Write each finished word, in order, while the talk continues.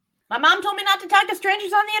My mom told me not to talk to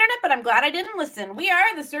strangers on the internet, but I'm glad I didn't listen. We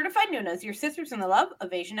are the Certified Nunas, your sisters in the love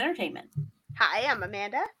of Asian entertainment. Hi, I'm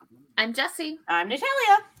Amanda. I'm Jessie. I'm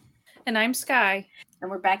Natalia. And I'm Sky. And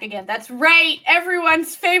we're back again. That's right.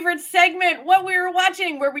 Everyone's favorite segment, What We Were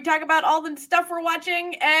Watching, where we talk about all the stuff we're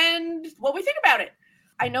watching and what we think about it.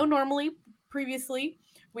 I know normally, previously,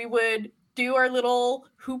 we would do our little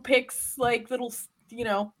who picks, like little,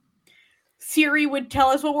 Siri would tell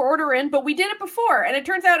us what we're ordering, but we did it before, and it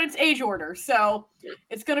turns out it's age order. So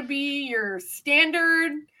it's going to be your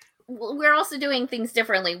standard. We're also doing things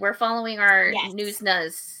differently. We're following our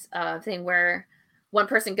Newsnuz thing where one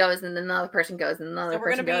person goes and then another person goes and another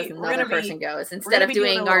person goes and another person goes. Instead of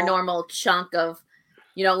doing our normal chunk of,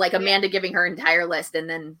 like Amanda giving her entire list and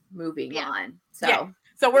then moving on.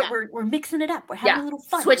 So we're mixing it up. We're having a little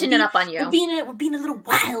fun. Switching it up on you. We're being a little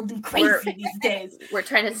wild and crazy these days. We're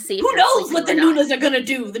trying to see. Who knows what the Nunas are going to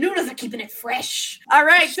do? The Nunas are keeping it fresh. All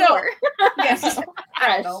right. Sure. So, yes. I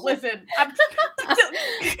don't know. Listen.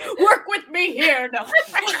 Work with me here. No.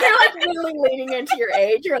 You're like really leaning into your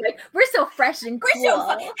age. You're like, we're so fresh and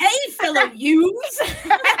cool. Hey, fellow yous.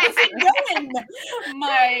 How's it going,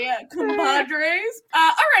 my compadres?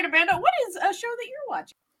 All right, Amanda, what is a show that you're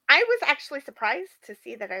watching? I was actually surprised to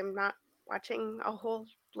see that I'm not watching a whole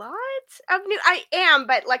lot of new. I am,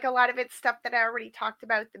 but like a lot of it's stuff that I already talked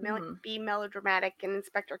about, the Be Melodramatic and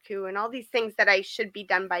Inspector Coup and all these things that I should be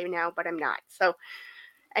done by now, but I'm not. So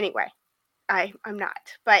anyway, I'm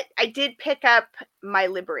not. But I did pick up My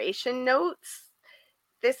Liberation Notes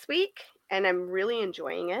this week, and I'm really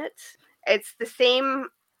enjoying it. It's the same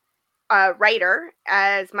writer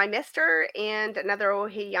as My Mister and Another Oh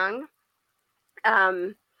Hey Young.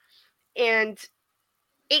 And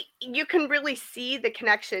you can really see the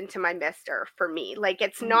connection to My Mister for me. Like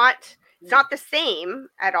it's not the same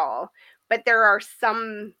at all, but there are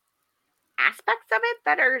some aspects of it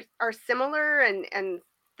that are similar, and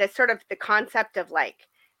the sort of the concept of like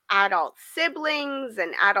adult siblings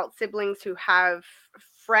who have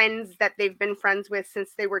friends that they've been friends with since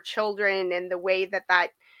they were children, and the way that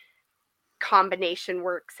combination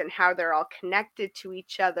works and how they're all connected to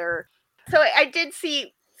each other. So I did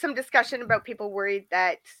see some discussion about people worried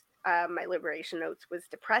that My Liberation Notes was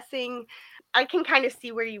depressing. I can kind of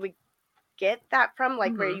see where you would get that from,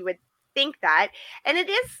 like where you would think that. And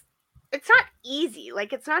it's not easy.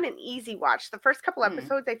 Like it's not an easy watch. The first couple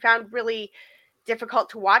episodes I found really difficult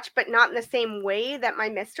to watch, but not in the same way that My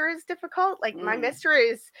Mister is difficult. Like My Mister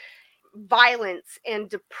is violence and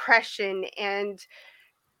depression and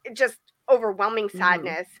just overwhelming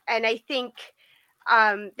sadness. And I think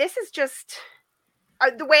this is just...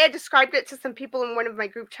 the way I described it to some people in one of my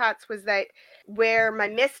group chats was that where My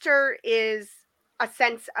Mister is a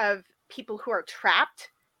sense of people who are trapped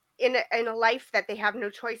in a life that they have no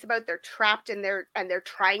choice about. They're trapped and they're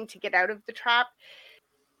trying to get out of the trap.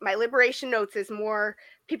 My Liberation Notes is more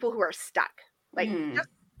people who are stuck, like just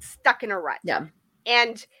stuck in a rut. Yeah.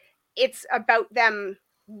 And it's about them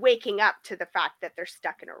waking up to the fact that they're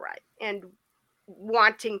stuck in a rut and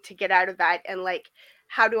wanting to get out of that, and like,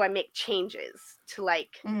 how do I make changes to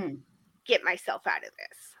like get myself out of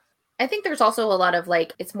this? I think there's also a lot of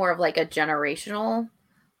like, it's more of like a generational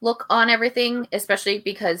look on everything, especially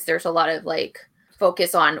because there's a lot of like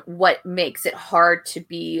focus on what makes it hard to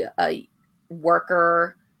be a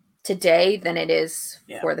worker today than it is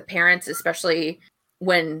for the parents, especially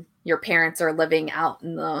when your parents are living out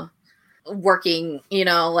in the working,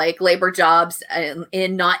 like labor jobs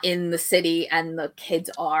and not in the city, and the kids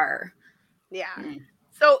are. Yeah.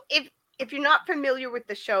 So if you're not familiar with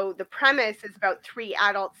the show, the premise is about 3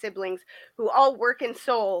 adult siblings who all work in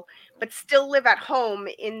Seoul, but still live at home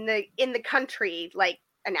in the country, like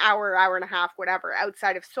an hour and a half, whatever,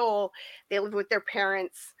 outside of Seoul. They live with their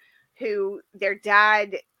parents, who their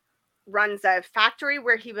dad runs a factory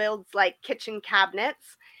where he builds like kitchen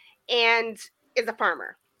cabinets and is a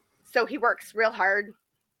farmer. So he works real hard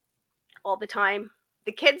all the time.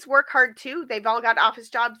 The kids work hard too. They've all got office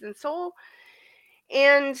jobs in Seoul.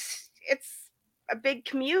 And it's a big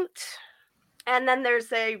commute. And then there's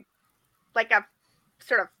a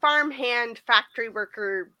sort of farmhand factory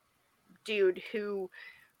worker dude who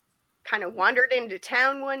kind of wandered into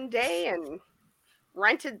town one day and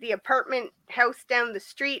rented the apartment house down the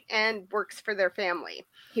street and works for their family.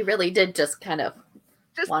 He really did just kind of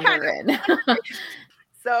wander in.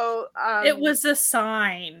 So it was a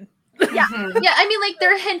sign. Yeah. Yeah, I mean, like,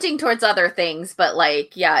 they're hinting towards other things, but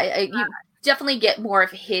like, you definitely get more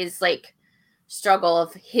of his like struggle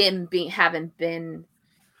of him having been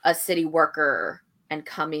a city worker and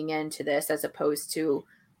coming into this, as opposed to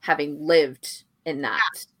having lived in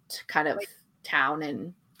that kind of town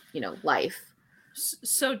and life.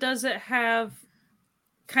 So does it have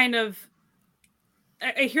kind of,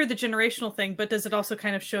 I hear the generational thing, but does it also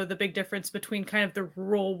kind of show the big difference between kind of the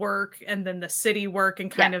rural work and then the city work and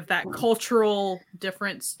kind of that cultural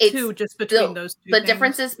difference too, just between those two things?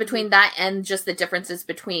 Differences between that and just the differences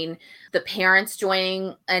between the parents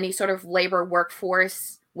joining any sort of labor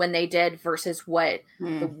workforce when they did versus what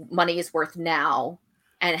the money is worth now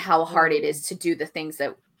and how hard it is to do the things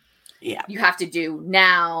that you have to do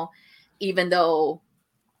now, even though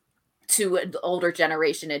to an older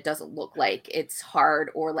generation, it doesn't look like it's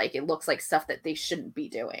hard or like it looks like stuff that they shouldn't be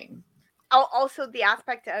doing. Also, the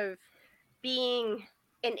aspect of being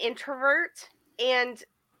an introvert and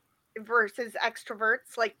versus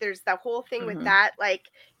extroverts, like there's the whole thing with that. Like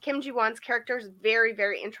Kim Ji-won's character is very,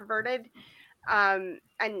 very introverted, and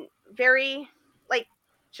very like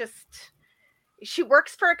just she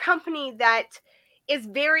works for a company that is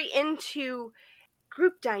very into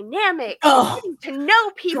group dynamic, getting to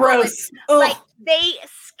know people. Like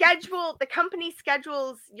the company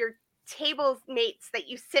schedules your table mates that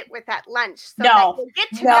you sit with at lunch so that you get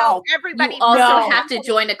to know everybody. You also have to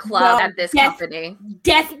join a club at this company.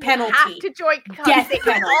 Death penalty. You have to join clubs. They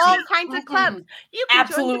have all kinds of clubs. You can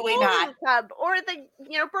absolutely join the not club or the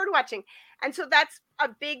bird watching, and so that's a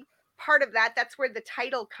big part of that. That's where the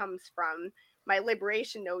title comes from. My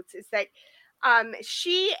liberation notes is that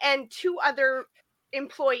she and 2 other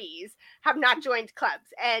employees have not joined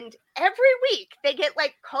clubs, and every week they get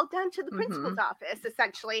like called down to the principal's office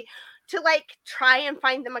essentially to like try and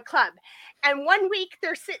find them a club. And one week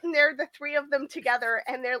they're sitting there, the 3 of them together,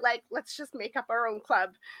 and they're like, let's just make up our own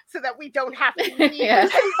club so that we don't have to meet with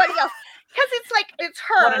anybody else, because it's like it's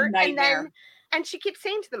her. And she keeps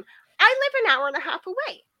saying to them, I live an hour and a half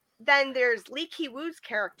away. Then there's Lee Ki-woo's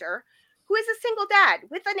character, who is a single dad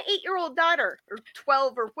with an 8-year-old daughter, or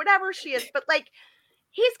 12 or whatever she is, but like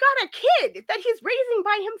he's got a kid that he's raising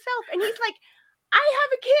by himself, and he's like, I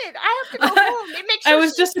have a kid, I have to go home. It makes I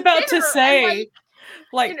was just about to say,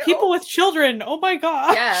 like people with children. Oh my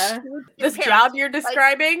god! Yeah, this job you're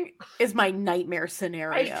describing is my nightmare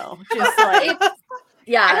scenario. Just like,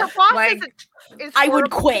 and her boss like, is I would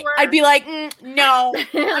quit. I'd be like, no,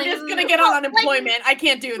 I'm just gonna get on unemployment. Like, I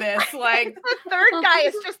can't do this. Like the third guy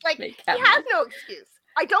is just like, he has no excuse.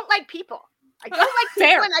 I don't like people. I don't like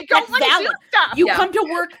people, and I don't want to do stuff. You come to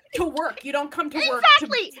work. You don't come to work.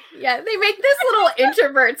 Exactly. Yeah, they make this little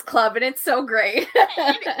introverts club, and it's so great.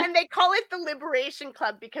 and they call it the Liberation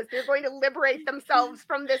Club because they're going to liberate themselves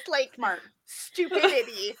from this like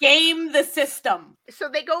stupidity. Game the system. So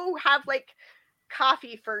they go have like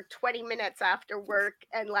coffee for 20 minutes after work,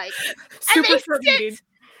 and like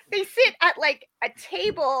they sit at like a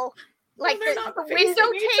table. Like the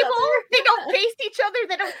window table, they don't face each other.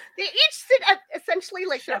 They each sit at essentially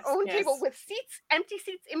like their own table with empty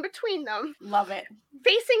seats in between them. Love it.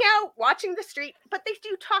 Facing out, watching the street, but they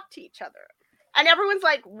do talk to each other. And everyone's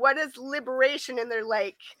like, what is liberation? And they're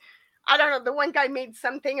like, I don't know. The one guy made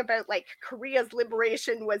something about like Korea's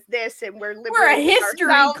liberation was this, and we're a history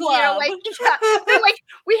club. You know, like, they're like,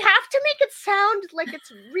 we have to make it sound like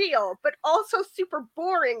it's real, but also super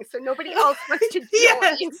boring, so nobody else wants to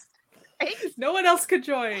join. No one else could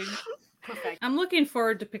join. Perfect. I'm looking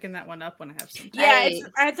forward to picking that one up when I have some time.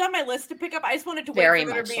 Yeah, it's on my list to pick up. I just wanted to wait for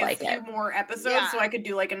there to be a few more episodes so I could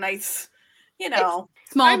do like a nice,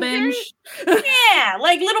 small binge. Yeah,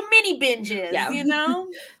 like little mini binges,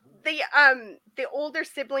 The older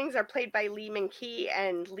siblings are played by Lee Min-ki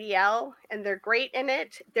and Liel, and they're great in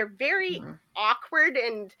it. They're very awkward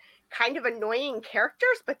and kind of annoying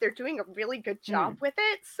characters, but they're doing a really good job with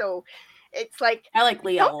it. So it's like, I like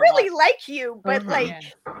Leo. I don't really like you, but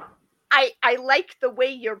I like the way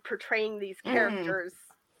you're portraying these characters.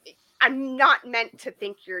 I'm not meant to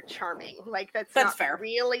think you're charming. Like that's not fair.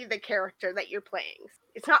 Really the character that you're playing.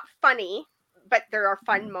 It's not funny, but there are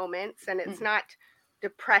fun moments, and it's not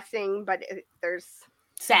depressing, but there's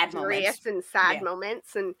sad moments and sad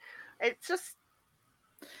moments, and it's just.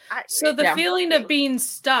 So the feeling of being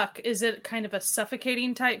stuck, is it kind of a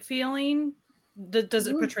suffocating type feeling? Does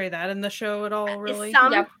it portray that in the show at all, really?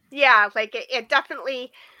 Yeah, like it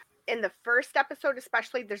definitely, in the first episode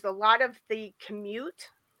especially, there's a lot of the commute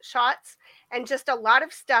shots and just a lot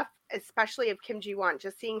of stuff, especially of Kim Ji-won,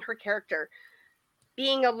 just seeing her character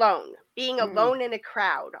being alone in a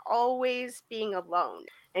crowd, always being alone,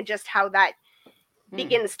 and just how that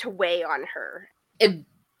begins to weigh on her. It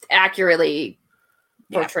accurately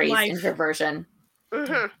portrays introversion.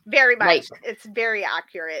 Very much. It's very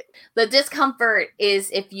accurate. The discomfort is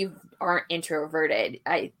if you aren't introverted.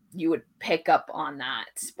 you would pick up on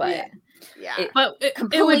that. But Yeah. But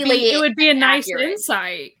it would be a nice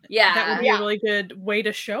insight. Yeah. That would be a really good way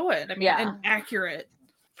to show it. I mean, and accurate.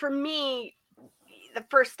 For me, the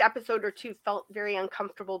first episode or two felt very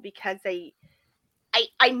uncomfortable because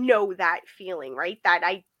I know that feeling, right?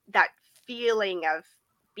 That feeling of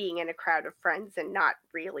being in a crowd of friends and not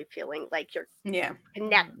really feeling like you're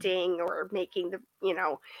connecting or making the,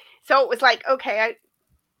 so it was like, okay,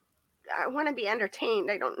 I want to be entertained.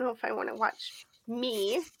 I don't know if I want to watch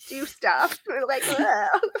me do stuff like,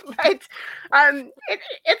 but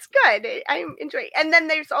it's good. I enjoy it. And then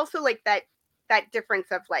there's also like that difference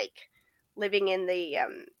of like living in the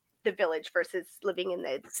village versus living in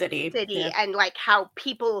the city and like how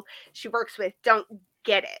people she works with don't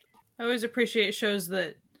get it. I always appreciate shows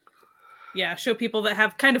that show people that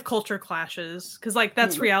have kind of culture clashes, because like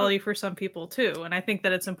that's reality for some people too, and I think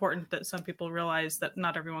that it's important that some people realize that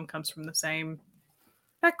not everyone comes from the same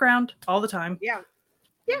background all the time.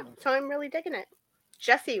 So I'm really digging it.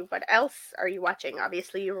 Jesse, what else are you watching?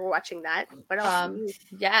 Obviously you were watching that. What else?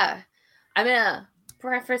 I'm gonna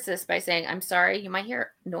preface this by saying I'm sorry you might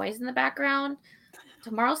hear noise in the background.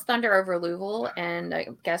 Tomorrow's Thunder over Louisville, and I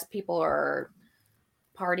guess people are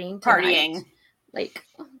partying tonight. Like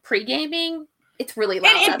pre-gaming. It's really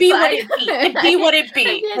loud. It'd be what it be. It'd be what it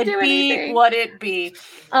be. It'd be what it be.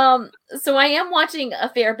 So I am watching a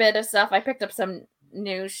fair bit of stuff. I picked up some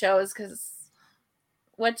new shows because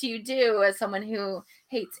what do you do as someone who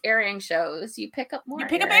hates airing shows? You pick up more. You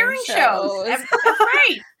pick up airing shows. That's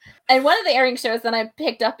right. And one of the airing shows that I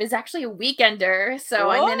picked up is actually a weekender. So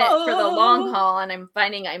I'm in it for the long haul, and I'm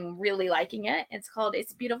finding I'm really liking it. It's called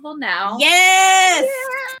It's Beautiful Now. Yes!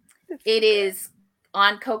 It is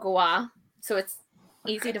on Kokowa, so it's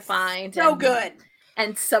easy to find. So good.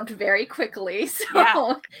 And subbed very quickly, so you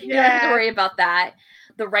don't have to worry about that.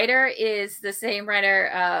 The writer is the same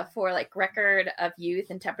writer for like Record of Youth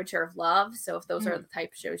and Temperature of Love. So if those are the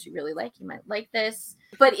type of shows you really like, you might like this.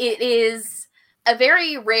 But it is a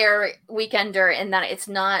very rare weekender in that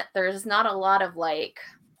there's not a lot of like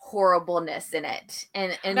horribleness in it.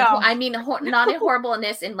 And no. I mean, not a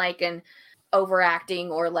horribleness in like an overacting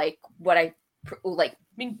or like what I like. I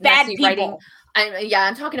mean, bad people. Writing.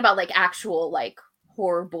 I'm talking about like actual like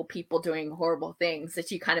horrible people doing horrible things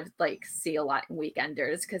that you kind of like see a lot in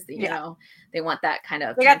weekenders because you know they want that kind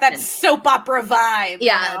of they got that soap opera vibe.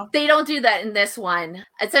 They don't do that in this one.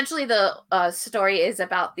 Essentially the story is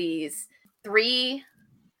about these 3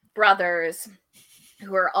 brothers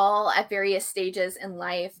who are all at various stages in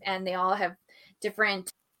life, and they all have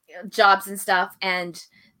different jobs and stuff, and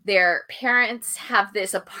their parents have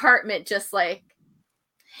this apartment just like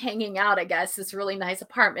hanging out, I guess, this really nice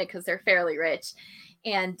apartment because they're fairly rich,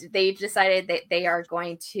 and they decided that they are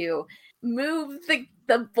going to move the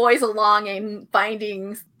boys along in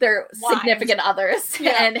finding their significant others,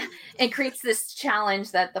 and creates this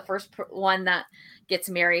challenge that the first one that gets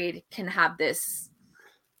married can have this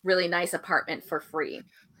really nice apartment for free.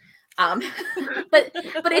 But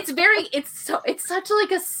it's such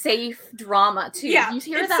like a safe drama too. You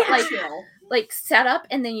hear that like set up,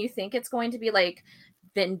 and then you think it's going to be like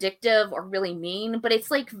vindictive or really mean, but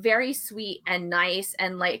it's like very sweet and nice,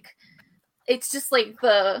 and like it's just like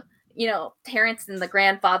the Terrence and the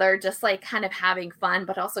grandfather just like kind of having fun,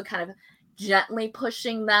 but also kind of gently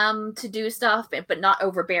pushing them to do stuff, but not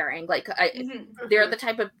overbearing. Like they're the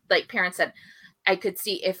type of like parents that I could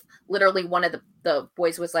see if literally one of the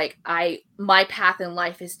boys was like, my path in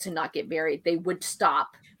life is to not get married, they would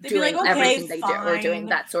stop doing everything they do or doing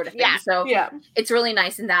that sort of thing. So it's really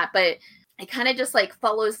nice in that, but it kind of just like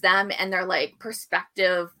follows them and their like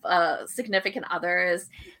prospective significant others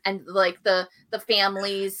and like the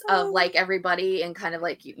families of like everybody, and kind of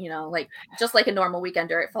like like just like a normal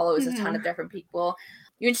weekender, it follows a ton of different people.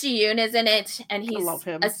 Yoon Si-yoon is in it, and he's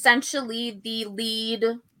essentially the lead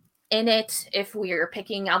in it if we are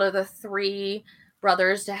picking out of the 3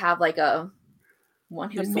 brothers to have like one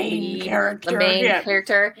who's the main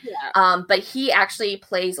character. But he actually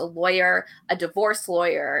plays a lawyer, a divorce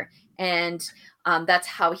lawyer, and that's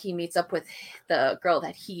how he meets up with the girl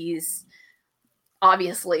that he's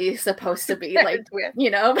obviously supposed to be like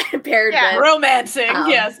paired with, romancing.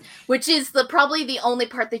 Which is probably the only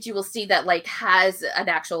part that you will see that like has an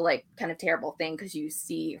actual like kind of terrible thing, because you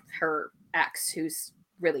see her ex who's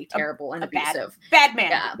really terrible and abusive. Bad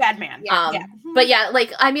man. But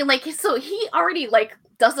like I mean, like, so he already like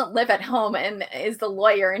doesn't live at home and is the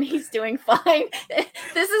lawyer, and he's doing fine.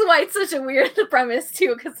 This is why it's such a weird premise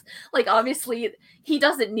too, because like obviously he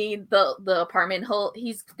doesn't need the apartment.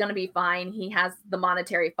 He's gonna be fine. He has the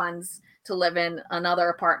monetary funds to live in another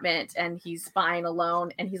apartment, and he's fine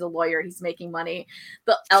alone, and he's a lawyer, he's making money.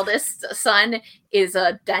 The eldest son is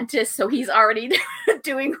a dentist, so he's already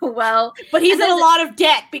doing well. But he's And in a then lot of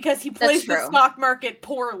debt because he plays the true. stock market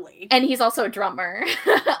poorly. And he's also a drummer.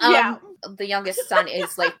 Yeah. The youngest son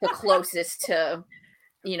is like the closest to,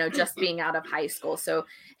 you know, just being out of high school. So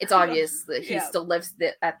it's obvious that he Yeah. still lives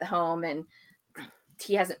at the home, and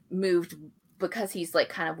he hasn't moved because he's like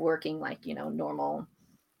kind of working like, you know, normal,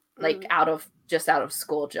 like out of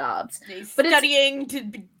school jobs. He's But it's- studying to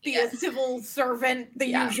be a civil servant, the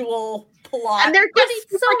Yeah. usual plot. And they're But just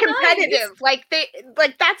it's super so nice. competitive.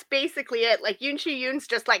 Like that's basically it. Like Yoon Shi Yoon's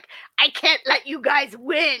just like, I can't let you guys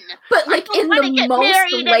win. But like don't in wanna the get most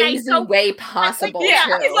married and I lazy don't- way possible. yeah,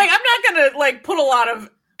 too. he's like, I'm not gonna like put a lot of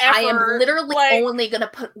effort. I am literally like, only gonna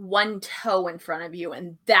put one toe in front of you,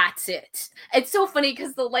 and that's it. It's so funny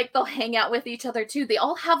because they'll hang out with each other too. They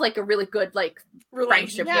all have like a really good like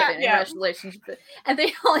friendship relationship, and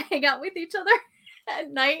they all hang out with each other at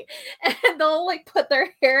night, and they'll like put their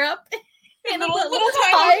hair up in Little a tiny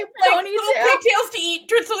high like, little ponytail. pigtails to eat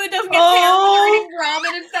so it doesn't get Oh.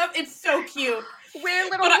 hair ramen and stuff. It's so cute. Wear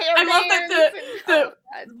little But hair I love that bands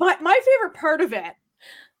and- But my favorite part of it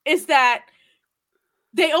is that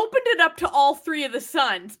they opened it up to all three of the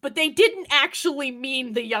sons, but they didn't actually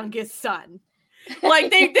mean the youngest son. Like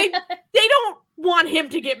they don't want him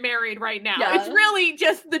to get married right now. Yeah. It's really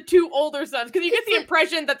just the two older sons, because you get the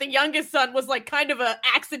impression that the youngest son was like kind of a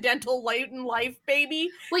accidental late in life baby.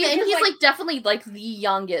 Well, yeah, and Because, he's like definitely like the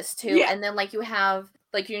youngest too. Yeah. And then like you have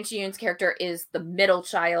like Yoon Shi Yoon's character is the middle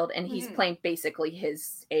child, and he's Mhm. playing basically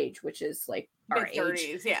his age, which is like our age.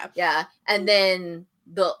 Mid-30s, yeah. Yeah, and then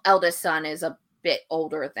the eldest son is a bit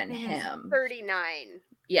older than Mhm. him. 39.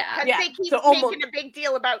 Yeah, Because Yeah, they keep so almost- making a big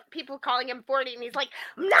deal about people calling him 40, and he's like,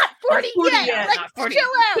 I'm not 40, 40 yet. yet, Like, not 40. chill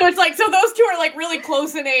So out. it's like, so those two are like really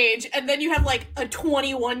close in age, and then you have like a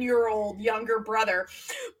 21-year-old younger brother.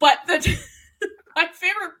 But my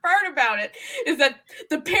favorite part about it is that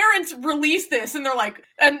the parents release this, and they're like,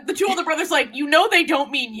 and the two older brothers like, you know, they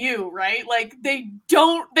don't mean you, right? Like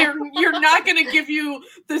you're not gonna give you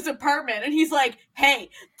this apartment. And he's like, hey,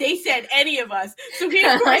 they said any of us. So he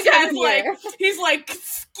of course I has got like, here. he's like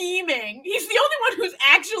scheming. He's the only one who's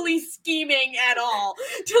actually scheming at all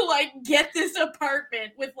to like get this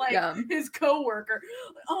apartment with like Yeah. his coworker.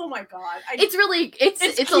 Oh my god. it's really it's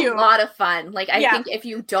a cute. lot of fun. Like I Yeah. think if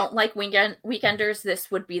you don't like weekenders,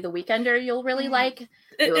 this would be the weekender you'll really Mhm. like.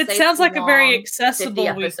 It, will it say sounds like a very long, accessible 50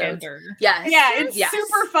 episodes. weekender. Yes. Yeah, it's Yes.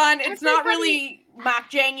 super fun. It's not Everybody- really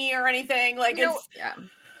mock-jangy or anything. Like You know, it's Yeah.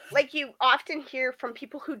 Like, you often hear from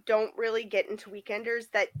people who don't really get into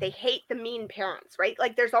weekenders that they hate the mean parents, right?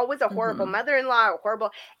 Like, there's always a horrible Mhm. mother-in-law, a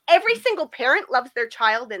horrible... Every single parent loves their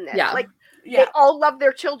child in this. Yeah. Like, yeah. they all love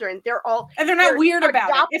their children. They're all... And they're not weird about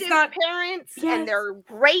it. adoptive It's not parents, Yes. and they're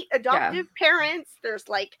great adoptive parents. There's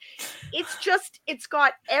like, it's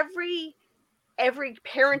got every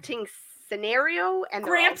parenting scenario, and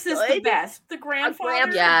they're all Gramps is the good. best. The A grandfather.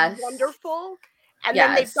 Gramps Yes. is wonderful. And then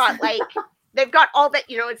they've Yes. got like, they've got all that,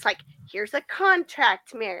 you know, it's like, here's a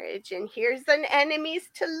contract marriage, and here's an enemies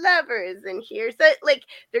to lovers, and here's a, like,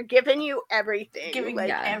 they're giving you everything. Giving like,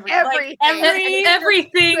 Yeah. everything. everything.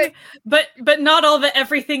 Everything, but not all the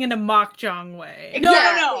everything in a mock Jong way. No,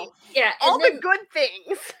 Yeah. no. Yeah. all and the then good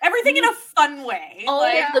things. Everything in a fun way. all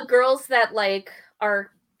Like, of the girls that like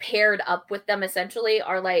are paired up with them essentially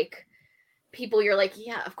are like people you're like,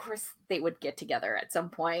 yeah, of course they would get together at some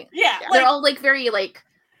point. yeah, Yeah. They're like, all like very like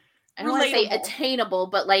I don't want to say relatable. attainable,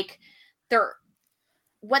 but like they're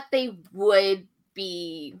what they would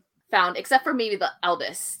be found, except for maybe the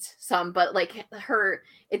eldest son, but like her,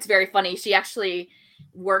 it's very funny. She actually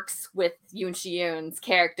works with Yoon Shi Yoon's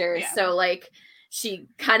character, Yeah. so like she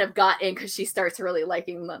kind of got in because she starts really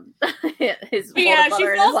liking them. His yeah, older she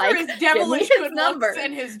brother falls is like, for his devilish his good number. looks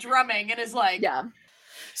and his drumming, and is like, yeah,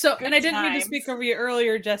 So, Good and I didn't mean to times. speak over you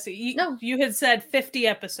earlier, Jesse. No. You had said 50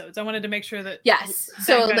 episodes. I wanted to make sure that. yes. that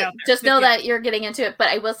So got like, out there. just know 50. that you're getting into it, but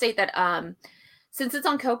I will say that since it's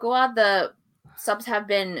on Cocoa, the subs have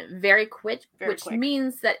been very quick, Very which quick.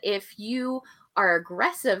 means that if you are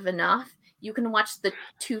aggressive enough, you can watch the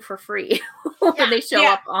 2 for free when Yeah, they show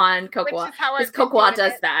yeah. up on Which Cocoa. is how Because I've been Cocoa doing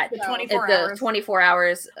does it. that. the So- 24 The hours. 24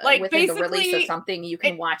 hours Like, within the release of basically, something, you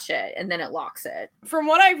can it- watch it, and then it locks it. From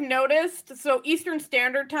what I've noticed, so Eastern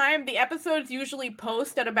Standard Time, the episodes usually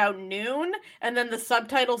post at about noon, and then the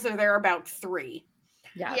subtitles are there about 3.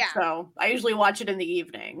 Yeah. Yeah. So I usually watch it in the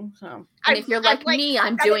evening. So And if you're like me,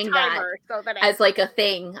 I'm set a doing that timer so that I as like a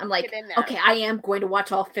thing. I'm like, get in there. okay, I am going to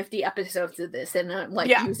watch all 50 episodes of this, and I'm like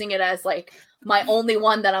Yeah. using it as like my only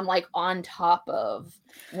one that I'm like on top of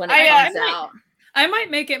when it I, comes I'm like- out. I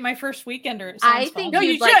might make it my first weekender. I think No,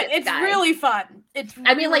 you you'd like should. it, It's Sky. really fun. It's.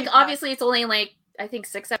 I mean, like, really fun. obviously, it's only like I think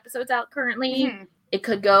 6 episodes out currently. Mhm. It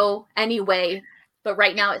could go any way, but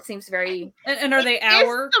right now it seems very And are they It is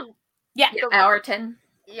hour? Yeah. the- hour 10.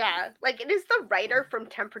 Yeah, like it is the writer from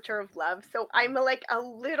Temperature of Love, so I'm like a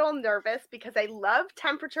little nervous because I love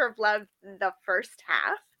Temperature of Love the first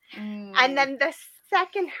half, Mm. and then the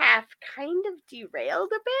second half kind of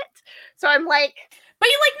derailed a bit. So I'm like, But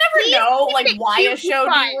you Please never know keep like it why a cute show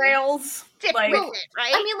and fun. derails. stick Like- with it,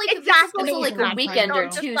 right? I mean, like, exactly. this is also like a Exactly.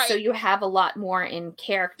 weekender So too, just so like- you have a lot more in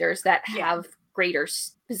characters that Yeah. have greater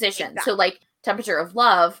positions. Exactly. So, like, Temperature of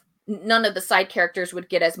Love, none of the side characters would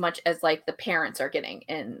get as much as like the parents are getting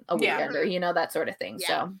in a Yeah. weekender, you know, that sort of thing. Yeah.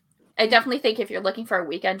 So, I definitely think if you're looking for a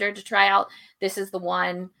weekender to try out, this is the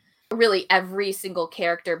one. Really, every single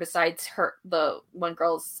character besides the one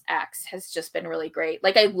girl's ex, has just been really great.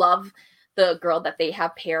 Like, I love the girl that they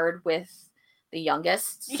have paired with the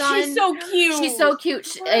youngest son. She's so cute. She's so cute.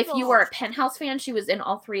 If you were a Adorable. Penthouse fan, she was in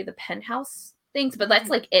all 3 of the Penthouse things, but that's Mhm.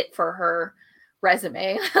 like it for her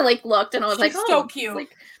resume. I like looked and I was like, She's oh, so it's cute.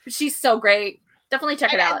 like- she's so great. Definitely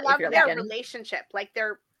check it And out I love if you're their looking. relationship. Like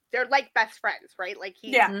they're like best friends, right? Like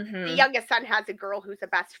Yeah. the Mhm. youngest son has a girl who's a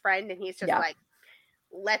best friend, and he's just Yeah. like,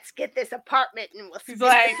 "Let's get this apartment and we'll He's split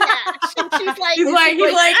like- the cash." And she's like, He's like,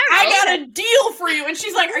 I "Alright." got a deal for you. And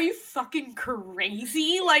she's like, are you fucking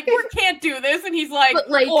crazy? Like, we can't do this. And he's like, But,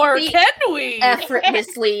 like, or the can we?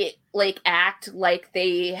 Effortlessly like act like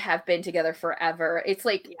they have been together forever. It's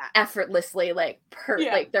like Yeah. effortlessly like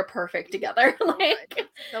Yeah. like they're perfect together. So like good.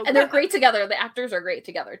 So and they're good. great together. The actors are great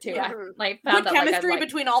together too. Yeah. I Mhm. like Good found that like, I chemistry liked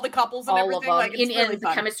between all the couples and all of everything. them. Like, it's and really the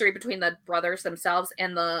fun. chemistry between the brothers themselves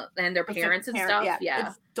and their It's a parents and parent- stuff. Yeah.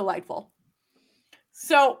 It's delightful.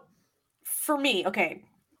 So, for me, okay.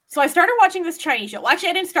 So I started watching this Chinese show. Well, actually,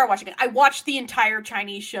 I didn't start watching it. I watched the entire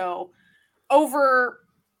Chinese show over.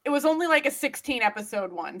 It was only like a 16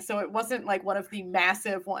 episode one, so it wasn't like one of the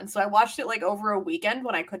massive ones. So I watched it like over a weekend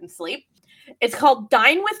when I couldn't sleep. It's called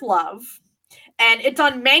Dine with Love, and it's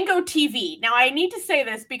on Mango TV. Now, I need to say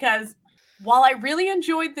this because while I really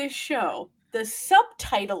enjoyed this show, the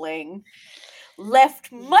subtitling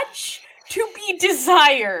left much to be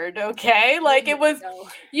desired, okay? Like, it was, So,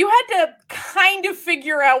 you had to kind of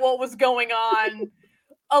figure out what was going on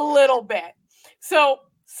a little bit. So,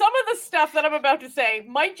 some of the stuff that I'm about to say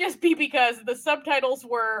might just be because the subtitles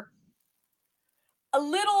were a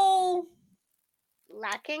little.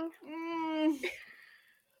 lacking.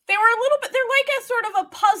 They were a little bit. They're like a sort of a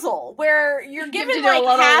puzzle where you're You have given to do a like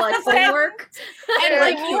little, half like, a sentence, homework. and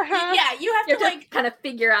like you Yeah. yeah, you have You to have to like kind of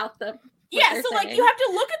figure out the yeah, they're so like saying. you have to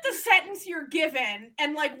look at the sentence you're given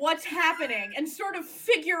and like what's happening and sort of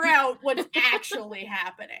figure out what's actually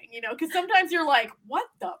happening, you know, because sometimes you're like, what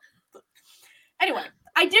the anyway,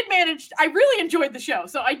 I really enjoyed the show,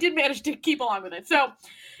 so I did manage to keep along with it. So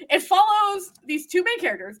it follows these 2 main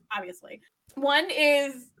characters, obviously. One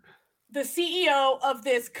is the CEO of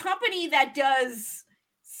this company that does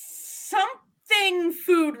something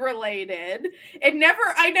food related. I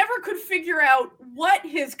never could figure out what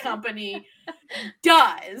his company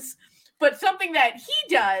does, but something that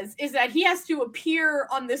he does is that he has to appear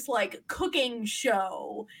on this like cooking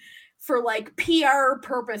show for like PR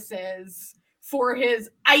purposes for his,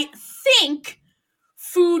 I think,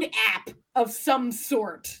 food app of some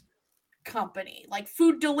sort company, like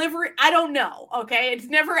food delivery. I don't know. Okay. It's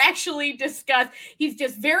never actually discussed. He's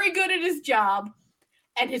just very good at his job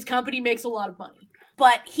and his company makes a lot of money,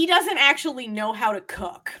 but he doesn't actually know how to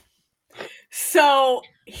cook. So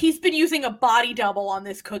he's been using a body double on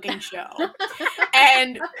this cooking show.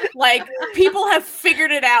 And like people have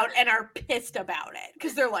figured it out and are pissed about it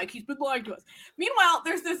because they're like, he's been lying to us. Meanwhile,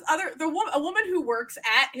 there's this a woman who works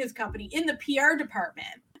at his company in the PR department,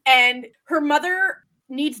 and her mother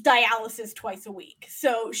needs dialysis twice a week.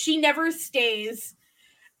 So she never stays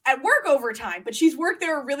at work overtime, but she's worked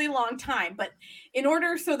there a really long time. But in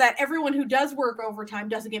order so that everyone who does work overtime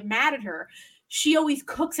doesn't get mad at her, she always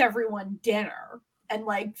cooks everyone dinner and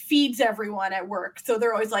like feeds everyone at work. So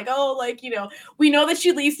they're always like, oh, like, you know, we know that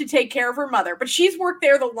she leaves to take care of her mother, but she's worked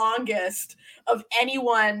there the longest of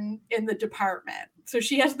anyone in the department. So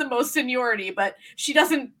she has the most seniority, but she's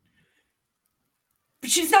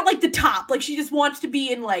not like the top. Like she just wants to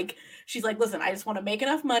be in like, she's like, listen, I just want to make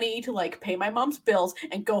enough money to like pay my mom's bills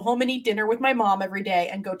and go home and eat dinner with my mom every day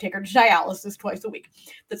and go take her to dialysis twice a week.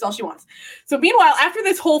 That's all she wants. So meanwhile, after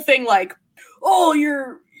this whole thing, like, oh,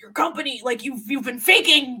 your company, like you've been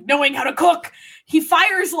faking knowing how to cook, he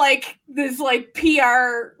fires like this like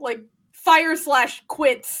PR, like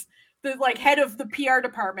fire/quits the like head of the PR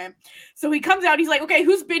department. So he comes out, he's like, okay,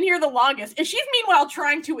 who's been here the longest? And she's meanwhile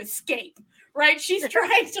trying to escape right? She's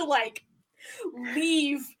trying to like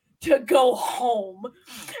leave to go home.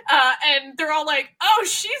 And they're all like, oh,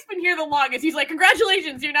 she's been here the longest. He's like,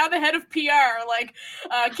 congratulations, you're now the head of PR. Like,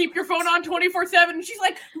 keep your phone on 24/7. And she's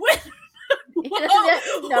like, what? Whoa.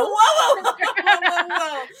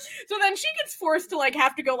 So then she gets forced to like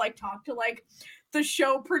have to go like talk to like the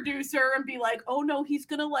show producer and be like, oh no, he's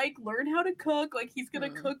gonna like learn how to cook. Like he's gonna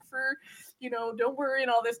cook for, don't worry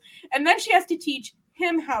and all this. And then she has to teach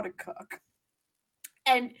him how to cook.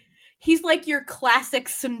 And he's like your classic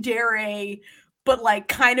tsundere, but like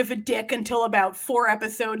kind of a dick until about 4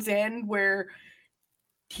 episodes in, where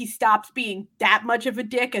he stops being that much of a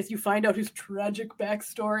dick as you find out his tragic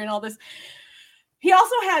backstory and all this. He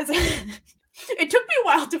also has it took me a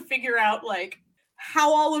while to figure out like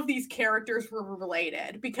how all of these characters were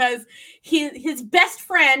related, because his best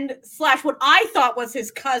friend / what I thought was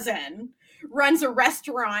his cousin runs a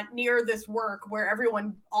restaurant near this work where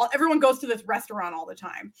everyone goes to this restaurant all the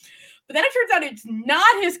time. But then it turns out it's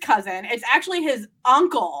not his cousin. It's actually his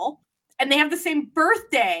uncle. And they have the same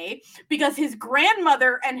birthday because his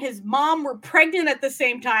grandmother and his mom were pregnant at the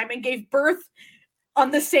same time and gave birth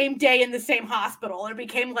on the same day in the same hospital. And it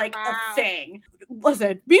became like a thing.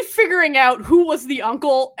 Listen, me figuring out who was the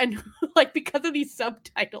uncle and like because of these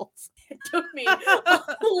subtitles, it took me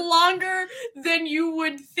longer than you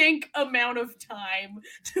would think amount of time.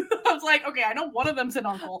 I was like, okay, I know one of them's an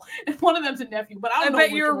uncle and one of them's a nephew, but I don't know. I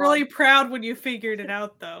bet you were really proud when you figured it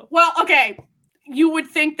out, though. Well, okay. You would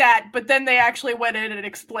think that, but then they actually went in and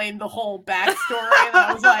explained the whole backstory, and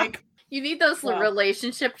I was like, you need those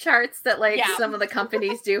relationship charts that like some of the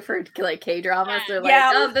companies do for like K-dramas. They're like,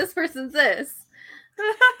 oh, this person's this.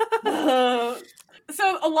 So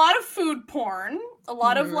a lot of food porn, a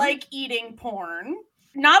lot of like eating porn,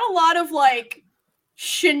 not a lot of like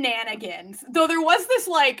shenanigans. Though there was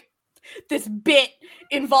this bit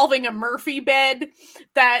involving a Murphy bed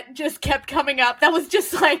that just kept coming up. That was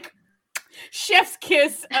just like chef's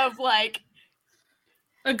kiss of like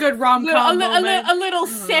a good rom-com moment. A little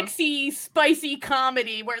sexy, spicy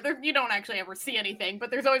comedy where you don't actually ever see anything, but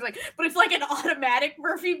there's always like, but it's like an automatic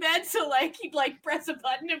Murphy bed, so like he'd like press a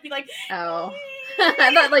button and be like, oh,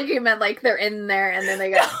 I thought like you meant like they're in there and then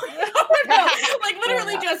they go, no, like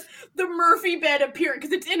literally just the Murphy bed appearing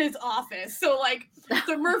because it's in his office, so like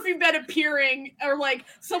the Murphy bed appearing, or like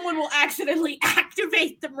someone will accidentally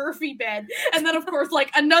activate the Murphy bed, and then of course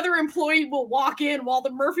like another employee will walk in while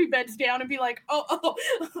the Murphy bed's down and be like, oh.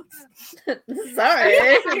 Sorry,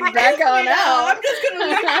 back on out. I'm just gonna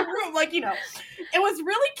leave the room. Like, it was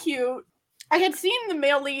really cute. I had seen the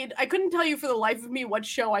male lead. I couldn't tell you for the life of me what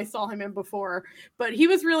show I saw him in before, but he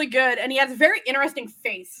was really good, and he has a very interesting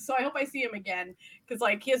face. So I hope I see him again, because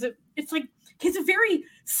like he has a very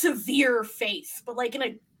severe face, but like in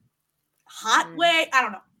a hot way. I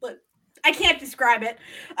don't know, but I can't describe it.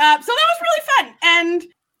 So that was really fun, and.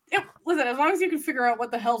 Listen, as long as you can figure out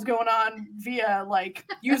what the hell's going on via, like,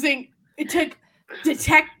 using it to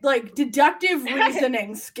detect, like, deductive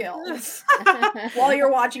reasoning skills while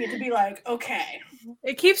you're watching it to be like, okay.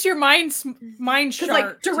 It keeps your mind sharp.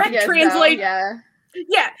 Like, direct translate. Yeah,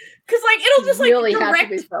 because, like, it'll just, like, really direct. Have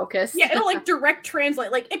to be focused. Yeah, it'll, like, direct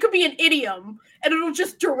translate. Like, it could be an idiom, and it'll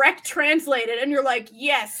just direct translate it, and you're like,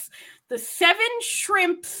 yes, the 7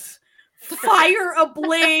 shrimps fire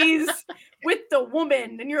ablaze with the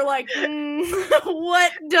woman, and you're like,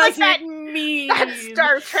 what does like it mean? That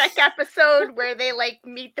Star Trek episode where they like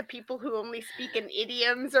meet the people who only speak in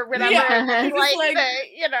idioms or whatever. Yeah, like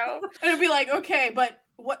and it'd be like, okay, but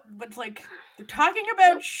like they're talking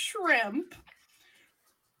about shrimp,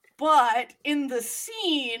 but in the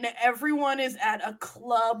scene, everyone is at a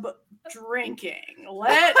club drinking.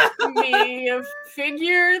 Let me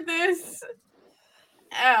figure this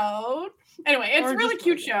out. Anyway, it's a really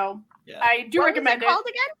cute show. Yeah. I do recommend it. What was it called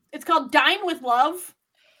again? It's called Dine with Love.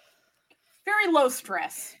 Very low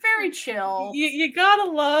stress. Very chill. You gotta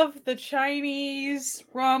love the Chinese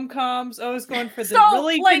rom-coms. I was going for the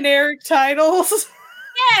really generic titles.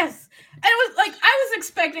 Yes! And it was like, I was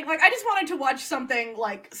expecting, like, I just wanted to watch something,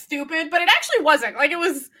 like, stupid, but it actually wasn't. Like, it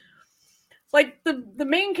was, like, the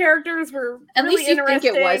main characters were At really least you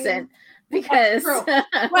interesting. think it wasn't. Because well,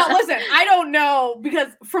 listen, I don't know,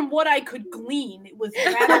 because from what I could glean, it was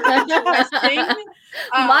rather interesting.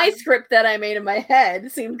 My script that I made in my head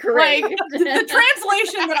seemed correct. Like, the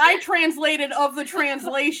translation that I translated of the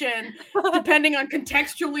translation, depending on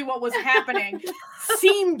contextually what was happening,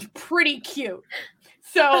 seemed pretty cute.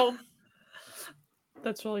 So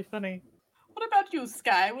that's really funny. What about you,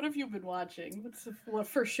 Sky? What have you been watching? What's the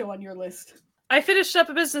first show on your list? I finished up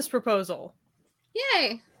A Business Proposal.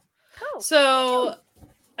 Yay. So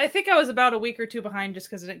I think I was about a week or 2 behind just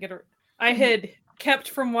because I didn't get I had kept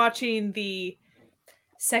from watching the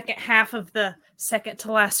second half of the second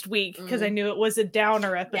to last week because I knew it was a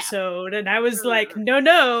downer episode, and I was like,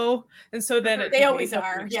 no. And so then it They took me always a couple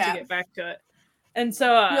are, weeks yeah. to get back to it. And so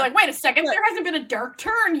You're like, wait a second, there hasn't been a dark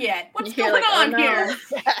turn yet. What's You're going like, oh, on no.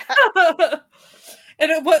 here?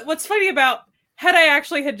 And what's funny about had I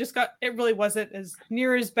actually had just got it really wasn't as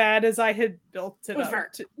near as bad as I had built it was up.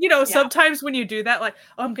 fair. Sometimes when you do that, like,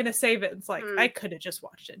 oh, I'm gonna save it. It's like I could have just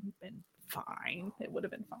watched it and been fine. It would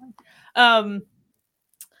have been fine.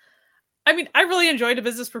 I mean, I really enjoyed A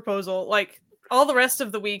Business Proposal. Like all the rest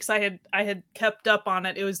of the weeks, I had kept up on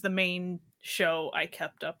it. It was the main show I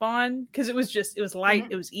kept up on because it was light,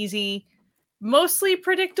 it was easy, mostly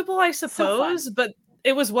predictable, I suppose, but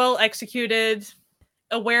it was well executed.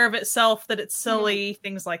 Aware of itself that it's silly,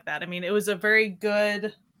 things like that. I mean, it was a very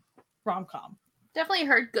good rom-com. Definitely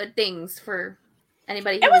heard good things for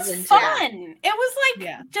anybody who It was into fun. it. It was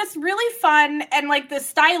like just really fun, and like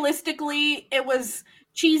stylistically, it was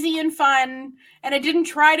cheesy and fun, and it didn't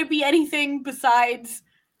try to be anything besides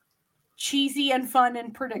cheesy and fun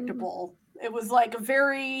and predictable. It was like a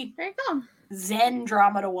very zen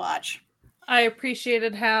drama to watch. I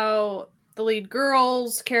appreciated how the lead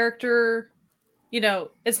girl's character,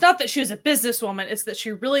 it's not that she was a businesswoman, it's that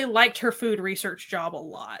she really liked her food research job a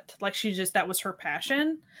lot. Like that was her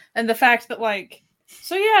passion. And the fact that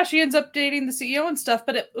she ends up dating the CEO and stuff,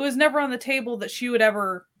 but it was never on the table that she would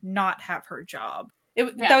ever not have her job.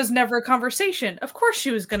 That was never a conversation. Of course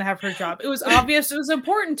she was going to have her job. It was obvious it was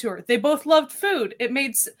important to her. They both loved food. And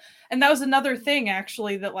that was another thing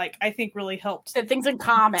actually that I think really helped. The things in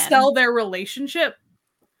common. Sell their relationship.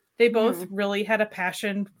 They both really had a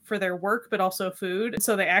passion for their work, but also food. And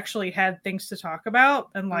so they actually had things to talk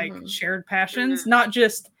about and shared passions, not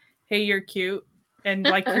just, hey, you're cute and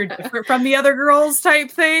you're different from the other girls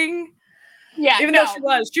type thing. Yeah. Even though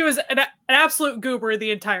she was an absolute goober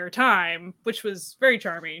the entire time, which was very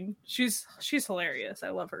charming. She's hilarious. I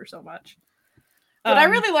love her so much. What I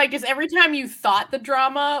really liked is every time you thought the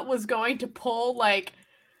drama was going to pull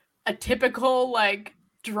a typical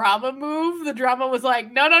drama move, the drama was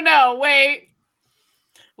like, no, wait.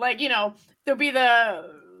 There'll be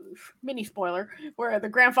the mini spoiler where the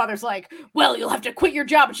grandfather's like, well, you'll have to quit your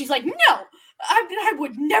job. And she's like, no, I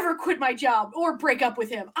would never quit my job or break up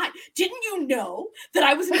with him. Didn't you know that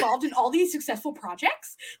I was involved in all these successful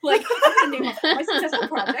projects? I'm going to name off all my successful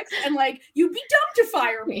projects and you'd be dumb to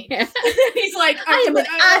fire me. Yeah. He's like, I am an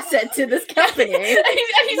asset to this company. and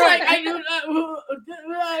he's like, I do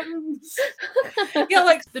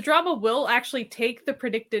the drama will actually take the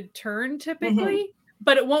predicted turn typically,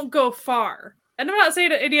 but it won't go far. And I'm not saying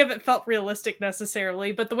that any of it felt realistic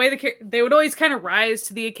necessarily, but the way they would always kind of rise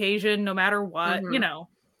to the occasion no matter what,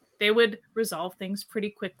 they would resolve things pretty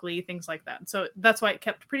quickly, things like that. So that's why it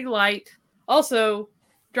kept pretty light. Also,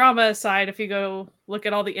 drama aside, if you go look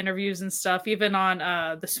at all the interviews and stuff, even on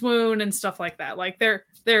the Swoon and stuff like that,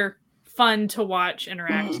 they're fun to watch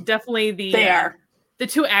interact. Definitely the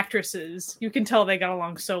two actresses, you can tell they got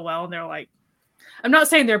along so well, and they're I'm not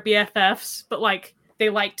saying they're BFFs, but they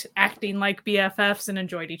liked acting like BFFs and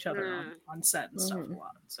enjoyed each other on set and stuff a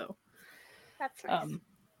lot. So that's nice.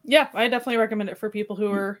 I definitely recommend it for people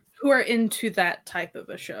who are into that type of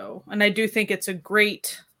a show. And I do think it's a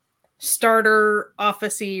great starter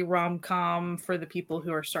office-y rom-com for the people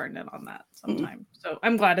who are starting in on that sometime. So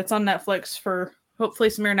I'm glad it's on Netflix for hopefully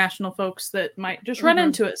some international folks that might just run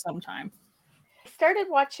into it sometime. I started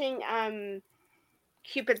watching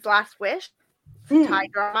Cupid's Last Wish, Thai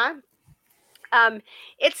drama.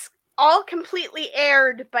 It's all completely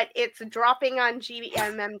aired, but it's dropping on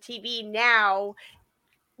GMM-TV now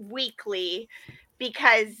weekly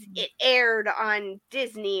because it aired on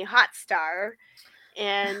Disney Hotstar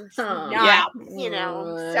and so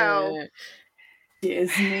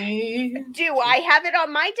Disney. Do I have it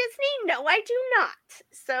on my Disney? No, I do not.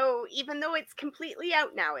 So even though it's completely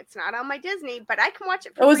out now, it's not on my Disney, but I can watch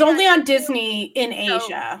it. It was only on Disney in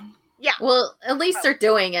Asia. Yeah. Well, at least they're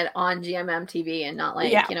doing it on GMM TV and not all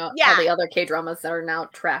the other K-dramas that are now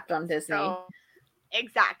trapped on Disney. So,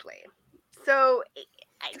 exactly. So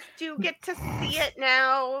I do get to see it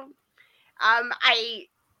now. I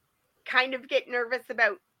kind of get nervous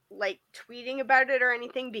about tweeting about it or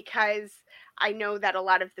anything because I know that a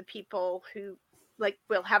lot of the people who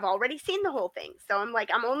will have already seen the whole thing. So I'm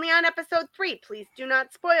I'm only on episode 3. Please do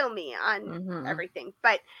not spoil me on everything.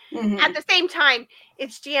 But at the same time,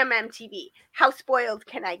 it's GMM TV. How spoiled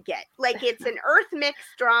can I get? It's an Earth mix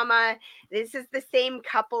drama. This is the same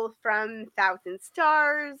couple from Thousand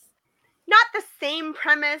Stars. Not the same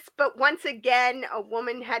premise, but once again, a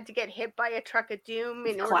woman had to get hit by a truck of doom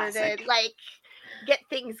in order to get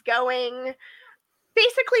things going.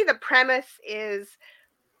 Basically, the premise is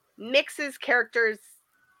Mix's character's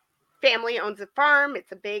family owns a farm.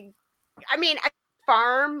 It's a big, a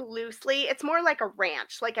farm loosely. It's more like a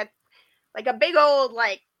ranch, like a big old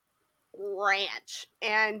like ranch,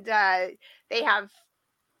 and they have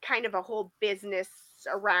kind of a whole business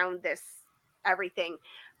around this everything.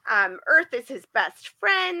 Earth is his best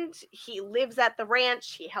friend. He lives at the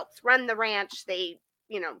ranch. He helps run the ranch. They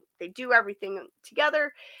do everything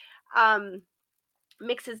together.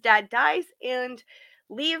 Mix's dad dies and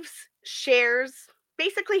leaves shares.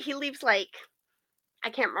 Basically, he leaves I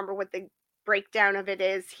can't remember what the breakdown of it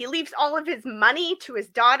is. He leaves all of his money to his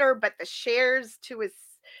daughter, but the shares to his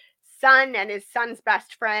son and his son's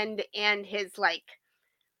best friend and his aunt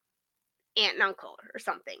and uncle or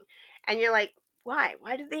something. And you're like, why?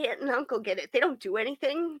 Why did the aunt and uncle get it? They don't do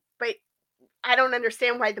anything, but I don't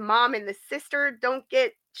understand why the mom and the sister don't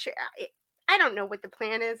get. I don't know what the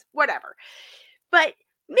plan is. Whatever. But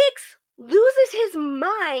Mix loses his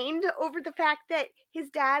mind over the fact that his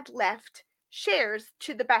dad left shares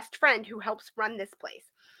to the best friend who helps run this place.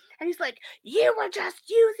 And he's like, you were just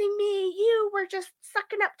using me. You were just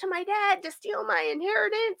sucking up to my dad to steal my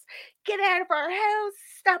inheritance. Get out of our house.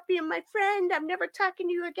 Stop being my friend. I'm never talking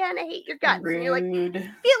to you again. I hate your guts. Rude. And you're like, feel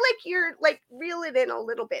like you're reel it in a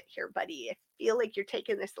little bit here, buddy. I feel like you're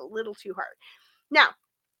taking this a little too hard. Now,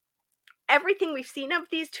 everything we've seen of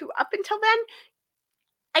these two up until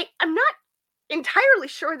then, I'm not entirely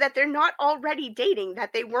sure that they're not already dating,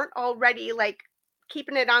 that they weren't already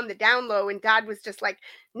keeping it on the down low, and dad was just like,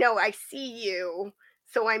 no, I see you,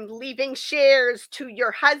 so I'm leaving shares to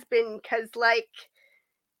your husband because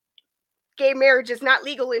gay marriage is not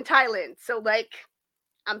legal in Thailand, so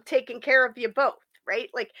I'm taking care of you both, right?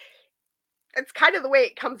 That's kind of the way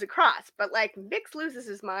it comes across. But Mix loses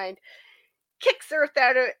his mind, kicks Earth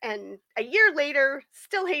out of, and a year later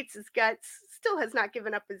still hates his guts, still has not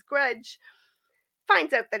given up his grudge,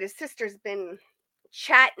 finds out that his sister's been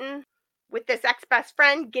chatting with this ex-best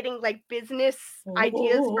friend, getting business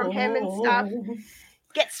ideas from him and stuff,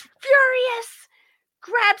 gets furious,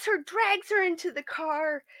 grabs her, drags her into the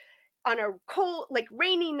car on a cold,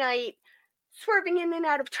 rainy night, swerving in and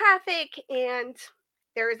out of traffic, and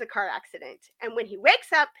there is a car accident. And when he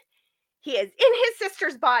wakes up, he is in his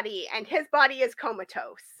sister's body, and his body is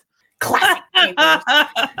comatose. Classic.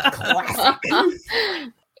 Classic.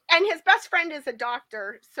 And his best friend is a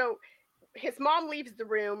doctor, so his mom leaves the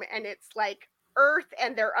room, and it's Earth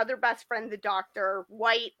and their other best friend, the doctor,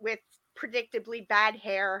 white with predictably bad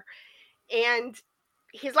hair. And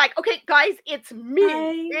he's like, okay, guys, it's me.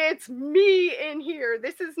 Hi. It's me in here.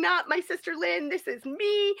 This is not my sister Lynn. This is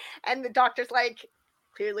me. And the doctor's like,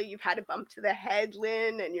 clearly you've had a bump to the head,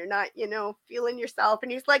 Lynn, and you're not, feeling yourself.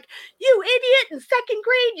 And he's like, you idiot, in second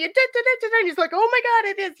grade, you da-da-da-da-da. And he's like, oh my God,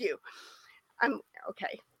 it is you. I'm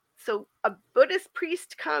okay. So a Buddhist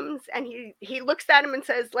priest comes, and he looks at him and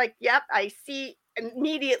says, yep, I see,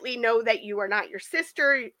 immediately know that you are not your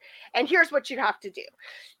sister. And here's what you have to do.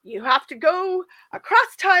 You have to go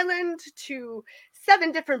across Thailand to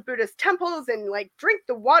 7 different Buddhist temples and drink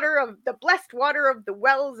the blessed water of the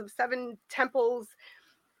wells of 7 temples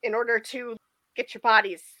in order to get your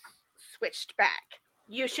bodies switched back.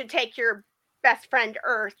 You should take your best friend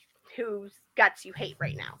Earth, whose guts you hate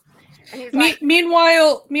right now. And he's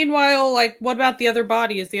meanwhile, what about the other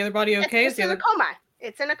body? Is the other body okay? It's in a coma.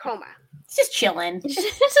 It's in a coma. It's just chilling.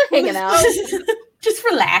 Just hanging out. Just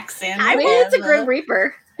relaxing. It's a Grim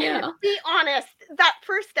Reaper. Yeah. Be honest, that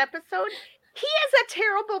first episode, he is a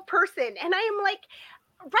terrible person. And I am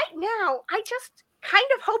right now, I just kind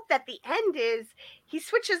of hope that the end is he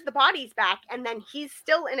switches the bodies back, and then he's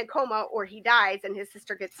still in a coma, or he dies and his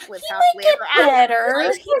sister gets split up later.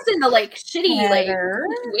 Better. He's in the shitty situation.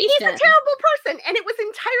 He's a terrible person, and it was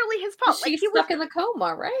entirely his fault. She's stuck in the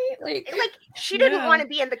coma, right? She didn't want to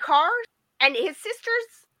be in the car, and his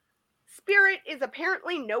sister's spirit is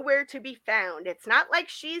apparently nowhere to be found. It's not like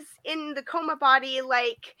she's in the coma body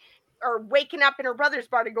or waking up in her brother's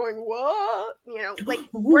body going, what?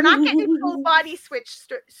 We're not getting full body switch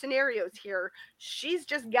scenarios here. She's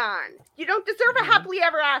just gone. You don't deserve a happily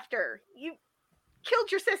ever after. You killed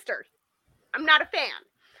your sister. I'm not a fan.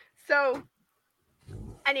 So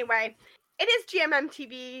anyway, it is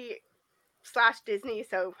GMMTV / Disney,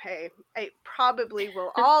 so hey, it probably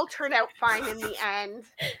will all turn out fine in the end.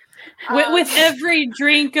 With every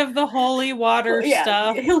drink of the holy water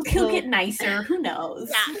stuff, he'll get nicer. Who knows?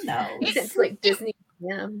 Yeah. Who knows? It's Disney.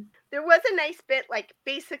 Yeah. There was a nice bit,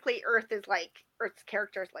 basically Earth's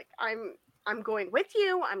character is I'm going with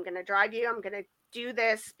you. I'm gonna drive you. I'm gonna do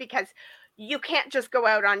this because you can't just go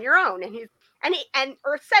out on your own. And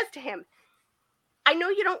Earth says to him, I know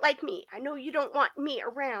you don't like me. I know you don't want me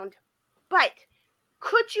around, but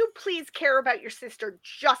could you please care about your sister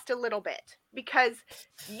just a little bit? Because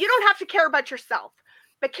you don't have to care about yourself,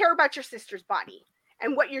 but care about your sister's body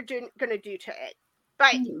and what you're going to do to it.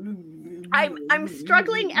 But I'm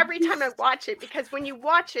struggling every time I watch it, because when you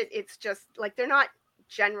watch it, it's just like they're not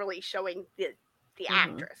generally showing the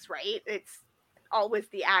actress, right? It's always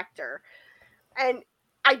the actor. And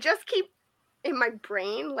I just keep in my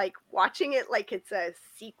brain like watching it like it's a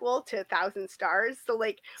sequel to 1,000 Stars. So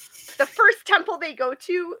like the first temple they go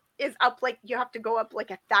to is up, like you have to go up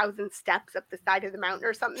like 1,000 steps up the side of the mountain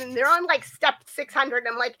or something, and they're on like step 600.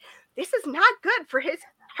 I'm like, this is not good for his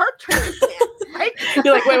heart transplant, right?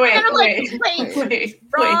 You're like, wait,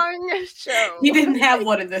 wrong show. He didn't have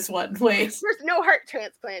one in this one. Wait, there's no heart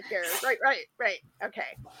transplant here. Right.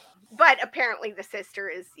 Okay, but apparently the sister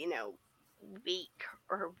is, weak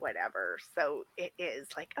or whatever, so it is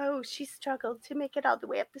like, oh, she struggled to make it all the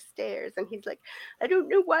way up the stairs, and he's like, I don't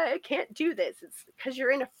know why I can't do this. It's because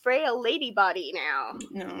you're in a frail lady body now.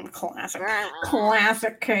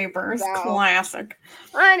 Classic Capers. So, classic.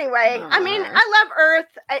 Anyway, I mean, I love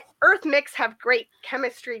Earth. Earth Mix have great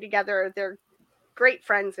chemistry together. They're great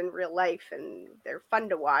friends in real life, and they're fun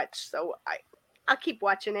to watch, so I'll keep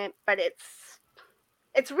watching it. But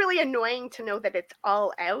it's really annoying to know that it's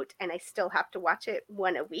all out and I still have to watch it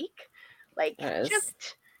one a week. Like,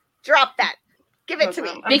 just drop that. Give it to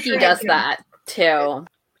me. Vicky does that too.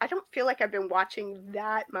 I don't feel like I've been watching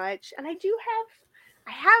that much. And I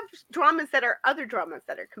have other dramas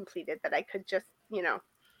that are completed that I could just,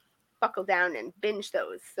 buckle down and binge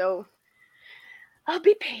those. So I'll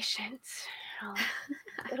be patient.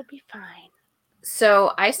 It'll be fine.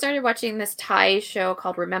 So I started watching this Thai show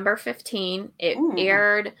called Remember 15. It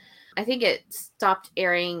aired, I think it stopped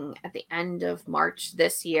airing at the end of March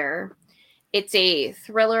this year. It's a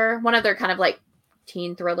thriller, one of their kind of like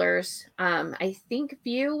teen thrillers. I think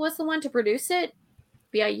View was the one to produce it,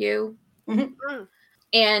 VIU. Mm-hmm.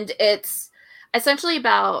 And it's essentially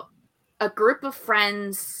about a group of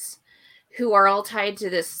friends who are all tied to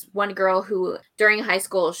this one girl who, during high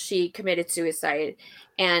school, she committed suicide.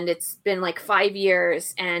 And it's been like 5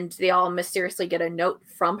 years, and they all mysteriously get a note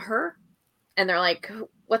from her. And they're like,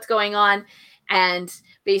 what's going on? And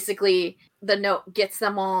basically, the note gets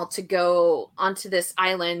them all to go onto this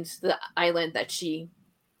island, the island that she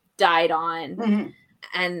died on. Mm-hmm.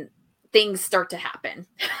 And things start to happen.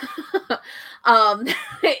 A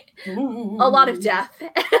lot of death.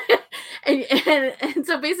 and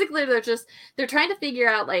so basically they're trying to figure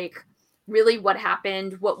out like really what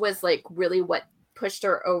happened, what was like really what pushed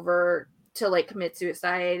her over to like commit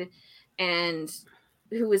suicide, and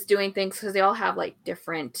who was doing things, because they all have like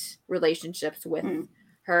different relationships with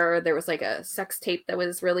her. There was like a sex tape that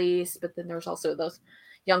was released, but then there was also those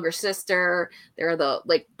younger sister. There are the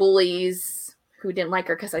like bullies who didn't like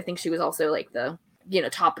her because I think she was also like the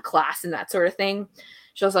top of class and that sort of thing.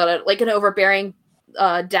 She also had like an overbearing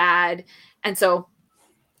dad, and so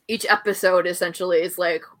each episode essentially is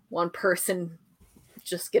like one person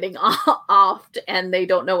just getting offed, and they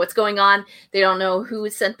don't know what's going on. They don't know who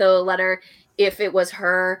sent the letter, if it was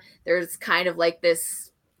her. There's kind of like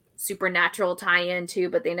this supernatural tie-in too,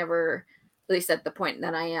 but they never, at least at the point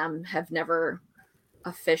that I am, have never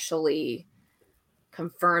officially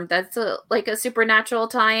confirmed that's a supernatural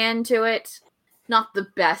tie-in to it. Not the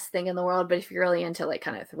best thing in the world, but if you're really into like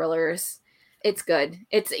kind of thrillers, it's good.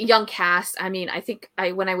 It's a young cast. I mean, I think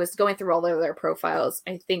when I was going through all of their profiles,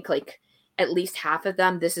 I think like at least half of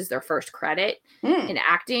them, this is their first credit in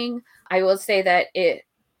acting. I will say that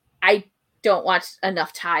I don't watch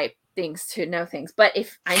enough Thai things to know things, but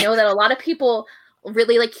if I know that a lot of people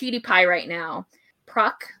really like Cutie Pie right now,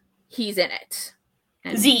 Pruk, he's in it.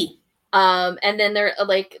 And, Z. And then they're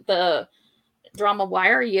like the drama Why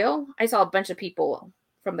Are You? I saw a bunch of people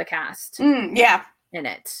from the cast in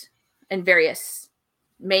it, and various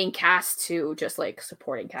main cast to just like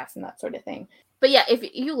supporting cast and that sort of thing. But yeah,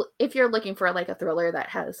 if you're looking for like a thriller that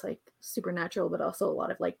has like supernatural but also a lot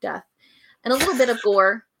of like death and a little bit of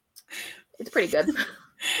gore, it's pretty good.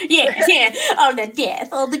 yeah, all the death,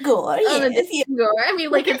 all the gore, gore. I mean,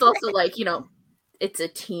 like it's also like it's a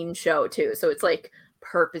teen show too, so it's like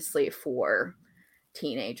purposely for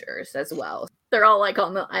teenagers as well. They're all like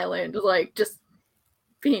on the island, like just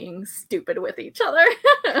being stupid with each other.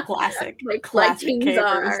 Classic. like teens Capers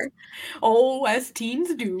are. Oh, as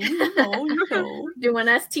teens do. Oh, doing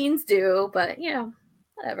as teens do, but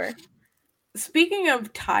whatever. Speaking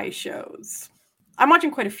of Thai shows, I'm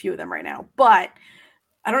watching quite a few of them right now, but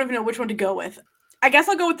I don't even know which one to go with. I guess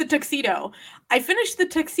I'll go with The Tuxedo. I finished The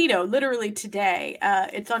Tuxedo literally today.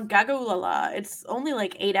 It's on Gaga Ulala. It's only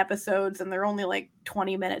like 8 episodes and they're only like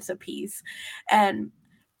 20 minutes apiece. And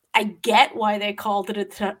I get why they called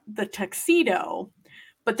it The Tuxedo,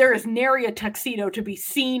 but there is nary a tuxedo to be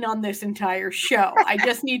seen on this entire show. I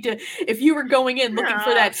just need to, if you were going in looking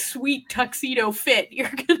for that sweet tuxedo fit, you're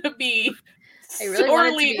going to be I really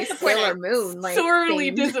wanted to be Sailor Moon, like sorely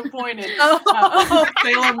disappointed.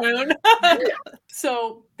 Sailor Moon.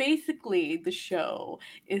 So basically, the show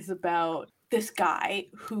is about this guy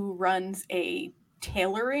who runs a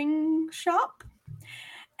tailoring shop,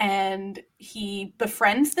 and he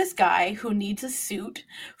befriends this guy who needs a suit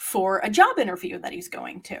for a job interview that he's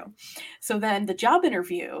going to. So then the job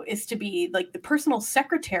interview is to be like the personal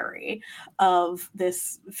secretary of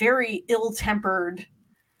this very ill-tempered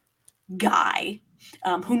guy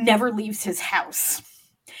who never leaves his house.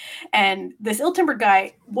 And this ill-tempered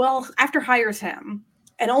guy, well, after hires him,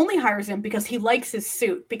 and only hires him because he likes his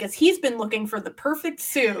suit, because he's been looking for the perfect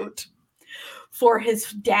suit for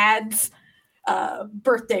his dad's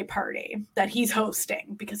birthday party that he's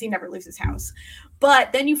hosting, because he never leaves his house.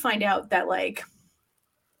 But then you find out that, like,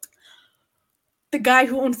 the guy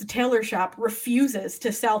who owns the tailor shop refuses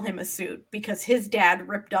to sell him a suit because his dad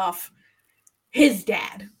ripped off his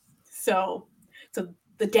dad. So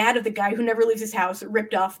the dad of the guy who never leaves his house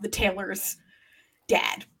ripped off the tailor's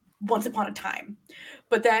dad once upon a time.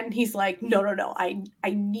 But then he's like, no, I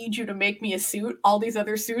need you to make me a suit. All these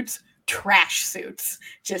other suits, trash suits,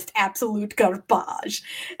 just absolute garbage.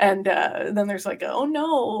 And then there's like, oh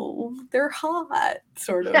no, they're hot,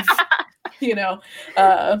 sort of, you know.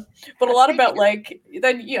 But a lot about, like,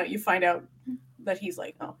 then, you know, you find out that he's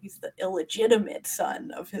like, oh, he's the illegitimate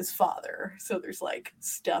son of his father. So there's like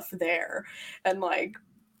stuff there. And like,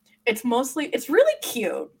 it's really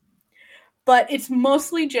cute, but it's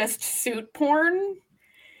mostly just suit porn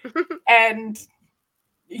and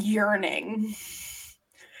yearning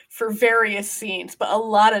for various scenes, but a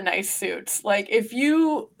lot of nice suits. Like, if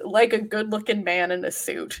you like a good looking man in a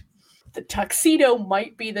suit, The Tuxedo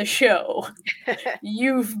might be the show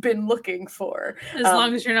you've been looking for. As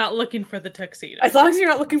long as you're not looking for the tuxedo. As long as you're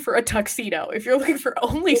not looking for a tuxedo. If you're looking for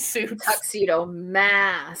only suits. Tuxedo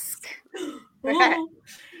Mask. Oh,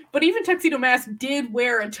 but even Tuxedo Mask did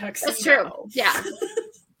wear a tuxedo. That's true. Yeah.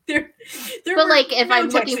 there but like, if no I'm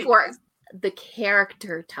looking tuxedos. for the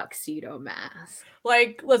character Tuxedo Mask.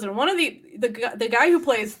 Like, listen, one of the guy who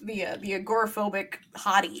plays the agoraphobic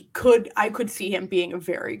hottie I could see him being a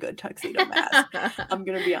very good Tuxedo Mask. I'm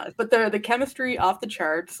gonna be honest, but the chemistry off the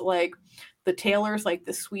charts. Like, the tailor's like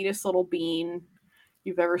the sweetest little bean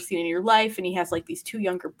you've ever seen in your life, and he has like these 2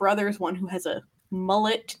 younger brothers. One who has a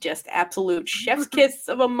mullet, just absolute chef's kiss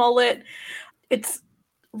of a mullet. It's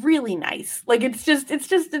really nice. Like, it's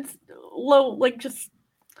low, like, just.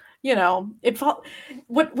 You know,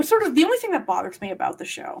 what sort of the only thing that bothers me about the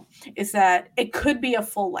show is that it could be a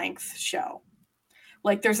full-length show.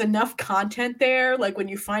 Like, there's enough content there, like, when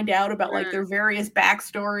you find out about like their various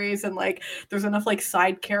backstories, and like there's enough like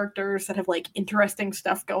side characters that have like interesting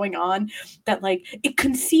stuff going on, that like it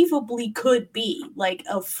conceivably could be like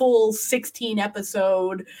a full 16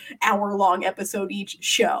 episode, hour-long episode each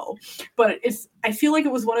show. But I feel like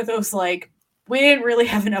it was one of those, like, we didn't really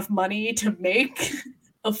have enough money to make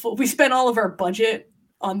we spent all of our budget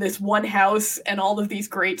on this one house and all of these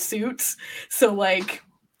great suits. So, like,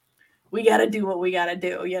 we got to do what we got to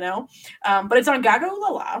do, you know? But it's on Gaga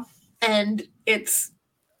Ulala, and it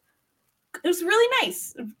was really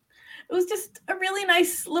nice. It was just a really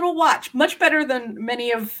nice little watch. Much better than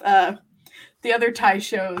many of the other Thai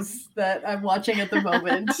shows that I'm watching at the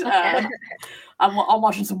moment. I'm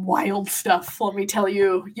watching some wild stuff, let me tell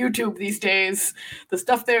you. YouTube these days, the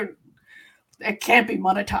stuff there, it can't be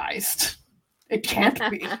monetized. It can't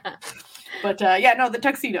be. But yeah, no, the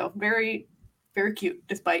tuxedo, very, very cute,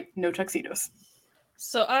 despite no tuxedos.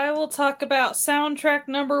 So I will talk about soundtrack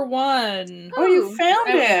number 1. Oh, you found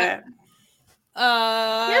it.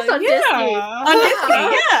 Yes, on Disney. On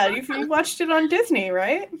Disney, yeah. You watched it on Disney,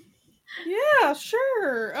 right? Yeah,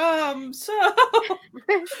 sure. So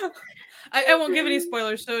I won't give any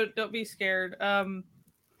spoilers, so don't be scared.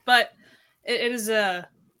 But it is a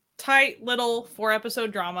tight little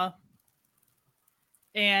 4-episode drama,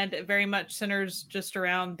 and it very much centers just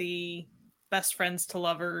around the best friends to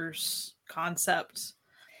lovers concept.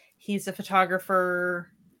 He's a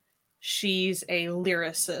photographer, she's a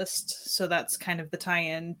lyricist, so that's kind of the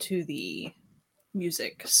tie-in to the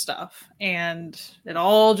music stuff. And it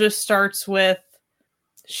all just starts with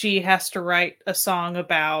she has to write a song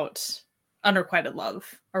about unrequited love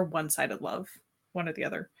or one-sided love, one or the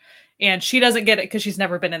other. And she doesn't get it because she's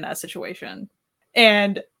never been in that situation.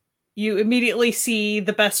 And you immediately see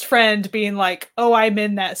the best friend being like, oh, I'm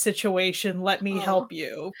in that situation. Let me help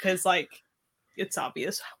you. Because, like, it's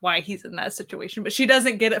obvious why he's in that situation. But she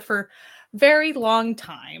doesn't get it for a very long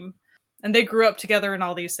time. And they grew up together and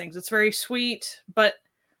all these things. It's very sweet. But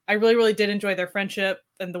I really, really did enjoy their friendship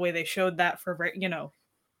and the way they showed that for, you know,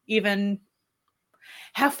 even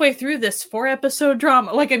halfway through this 4-episode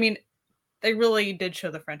drama. Like, I mean, they really did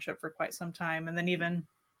show the friendship for quite some time. And then even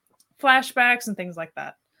flashbacks and things like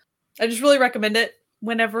that. I just really recommend it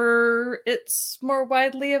whenever it's more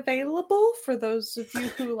widely available for those of you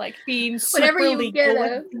who like being Whenever super you legal. get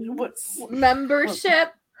a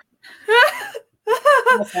membership.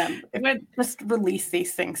 Listen, just release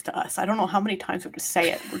these things to us. I don't know how many times we have to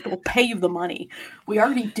say it. We'll pay you the money. We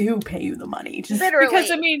already do pay you the money. Just Literally. Because,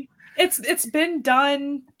 I mean, it's been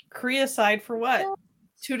done Korea side for what?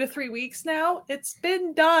 2 to 3 weeks now? It's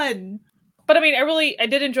been done. But I mean, I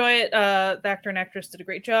did enjoy it. The actor and actress did a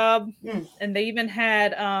great job. And they even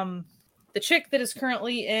had the chick that is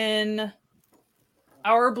currently in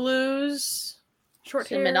Our Blues, short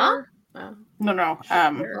hair. Minna? No.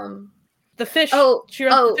 The fish. Oh, she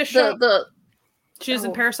runs the fish shop. She was in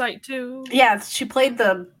oh. Parasite too. Yeah, she played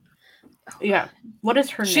the. Yeah, what is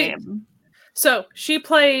her name? So she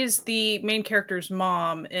plays the main character's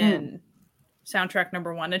mom in Soundtrack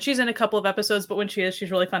Number 1, and she's in a couple of episodes. But when she is, she's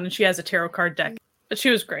really fun, and she has a tarot card deck. But she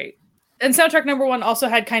was great. And Soundtrack Number 1 also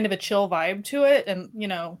had kind of a chill vibe to it, and you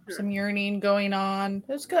know, some yearning going on.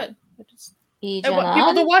 It was good. I want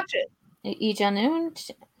people to watch it. Lee Jun-un?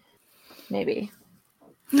 Maybe.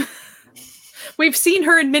 We've seen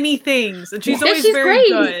her in many things, and she's always very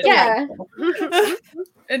great. good. Yeah.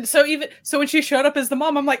 And so when she showed up as the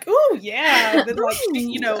mom, I'm like, ooh, yeah. Then, like,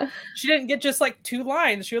 you know, she didn't get just like 2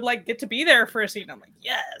 lines. She would like get to be there for a scene. I'm like,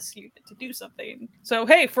 yes, you get to do something. So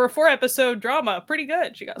hey, for a 4-episode drama, pretty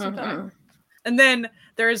good. She got some time. And then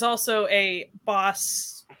there is also a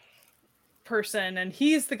boss person, and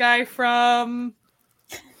he's the guy from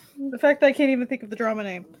the fact that I can't even think of the drama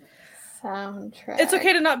name. Soundtrack. It's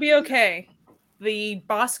Okay to Not Be Okay. The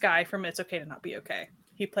boss guy from It's Okay to Not Be Okay.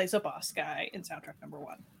 He plays a boss guy in Soundtrack Number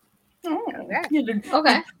 1. Oh, okay. A little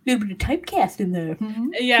bit of typecast in there.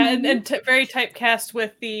 Yeah, and very typecast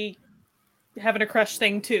with the having a crush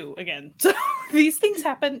thing too. Again, so these things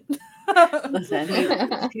happen. Listen,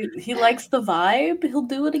 he likes the vibe. He'll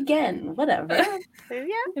do it again. Whatever. Yeah,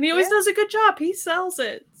 and he always does a good job. He sells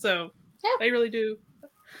it. So I really do.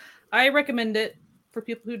 I recommend it for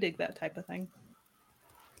people who dig that type of thing.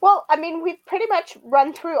 Well, I mean, we've pretty much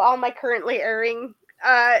run through all my currently airing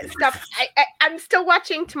stuff. I'm still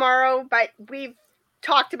watching Tomorrow, but we've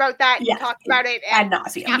talked about that and talked about it and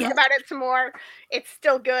talked about it some more. It's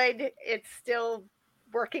still good. It's still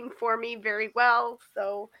working for me very well.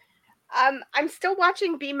 So I'm still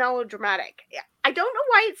watching Be Melodramatic. I don't know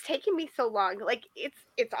why it's taking me so long. Like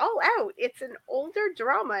it's all out. It's an older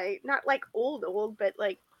drama, not like old, but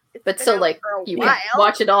like but still like you can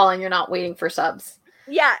watch it all and you're not waiting for subs.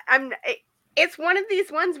 Yeah, it's one of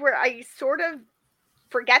these ones where I sort of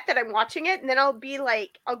forget that I'm watching it, and then I'll be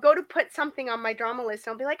like, I'll go to put something on my drama list,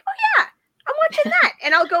 and I'll be like, oh yeah, I'm watching that,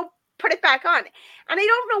 and I'll go put it back on. And I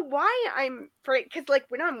don't know why because like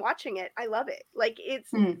when I'm watching it, I love it. Like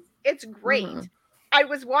it's great. I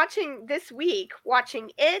was watching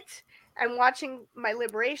it and watching my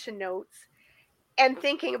Liberation notes and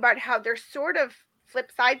thinking about how they're sort of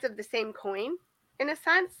flip sides of the same coin in a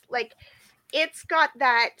sense. Like it's got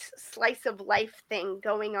that slice of life thing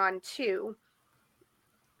going on too,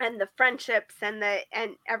 and the friendships and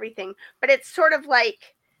everything. But it's sort of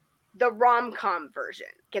like the rom-com version.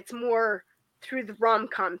 Gets more through the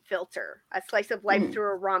rom-com filter, a slice of life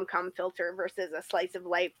through a rom-com filter versus a slice of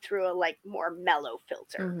life through a like more mellow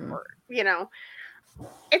filter. Or you know,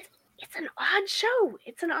 it's an odd show.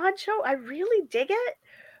 It's an odd show. I really dig it,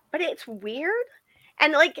 but it's weird.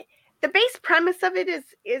 And like the base premise of it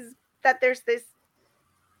is that there's this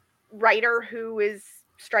writer who is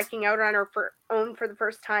striking out on her own for the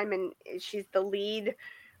first time, and she's the lead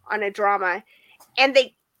on a drama. And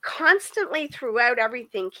they constantly throughout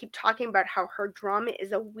everything keep talking about how her drama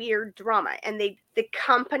is a weird drama, and the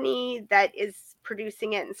company that is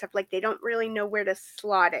producing it and stuff, like they don't really know where to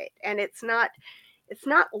slot it, and it's not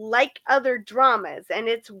like other dramas, and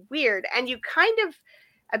it's weird. And you kind of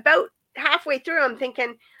about halfway through I'm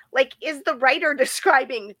thinking, like, is the writer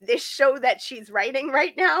describing this show that she's writing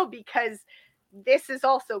right now? Because this is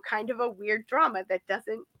also kind of a weird drama that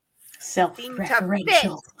doesn't seem to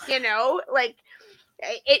fit, you know? Like,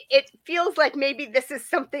 it feels like maybe this is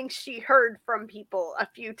something she heard from people a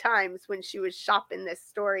few times when she was shopping this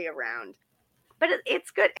story around. But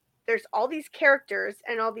it's good. There's all these characters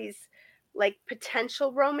and all these like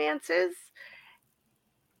potential romances.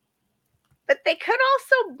 But they could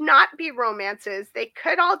also not be romances. They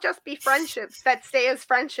could all just be friendships that stay as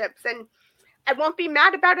friendships. And I won't be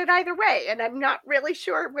mad about it either way. And I'm not really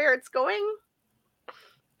sure where it's going,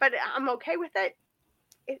 but I'm okay with it.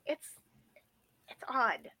 It's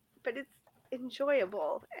odd, but it's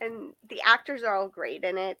enjoyable. And the actors are all great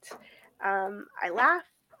in it. I laugh,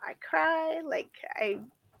 I cry. Like, I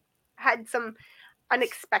had some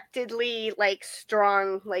unexpectedly like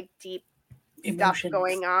strong, like deep Emotions. stuff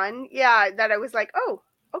going on. Yeah, that I was like, oh,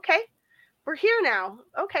 okay, we're here now.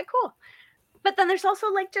 Okay, cool. But then there's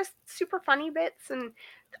also like just super funny bits, and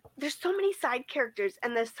there's so many side characters,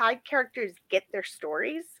 and the side characters get their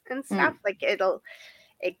stories and stuff. Like it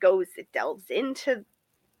delves into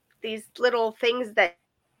these little things that,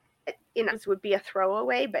 you know, would be a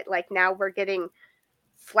throwaway, but like now we're getting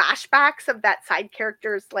flashbacks of that side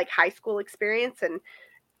character's like high school experience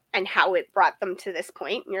and how it brought them to this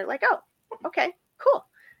point, and you're like, oh, okay, cool.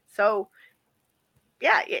 So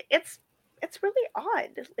yeah, it's really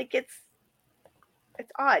odd. Like it's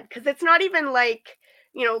odd because it's not even like,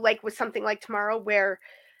 you know, like with something like Tomorrow where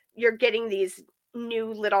you're getting these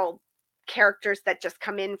new little characters that just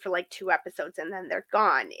come in for like 2 episodes and then they're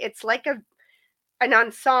gone. It's like an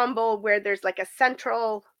ensemble where there's like a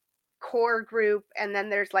central core group and then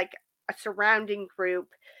there's like a surrounding group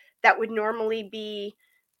that would normally be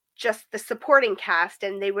just the supporting cast,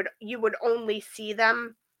 and you would only see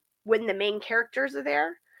them when the main characters are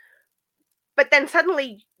there. But then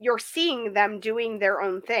suddenly you're seeing them doing their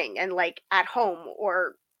own thing and like at home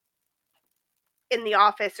or in the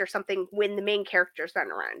office or something when the main characters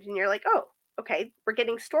aren't around. And you're like, oh, okay, we're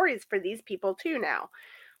getting stories for these people too now,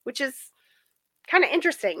 which is kind of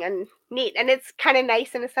interesting and neat. And it's kind of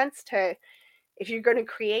nice in a sense to, if you're going to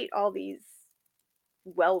create all these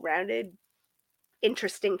well-rounded,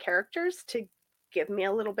 interesting characters, to give me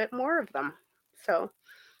a little bit more of them. So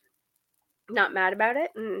not mad about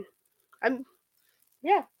it. And I'm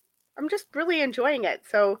just really enjoying it.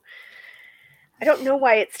 So I don't know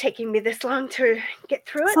why it's taking me this long to get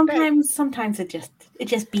through it. Sometimes it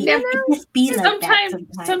just be like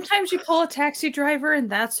that. Sometimes you pull a taxi driver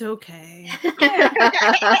and that's okay.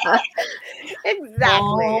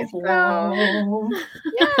 Exactly.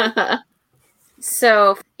 Yeah.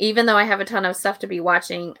 So even though I have a ton of stuff to be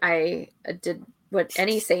watching, I did what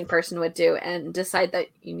any sane person would do and decide that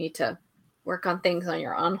you need to work on things on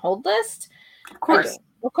your on hold list. Of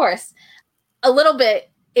course. A little bit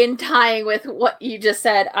in tying with what you just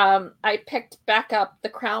said, I picked back up The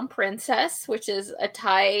Crown Princess, which is a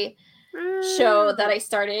Thai show that I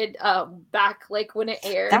started back like when it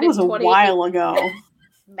aired. That was a while ago.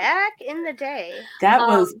 Back in the day. That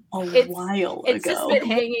was a while it's ago. Just been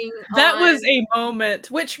hanging that on. Was a moment.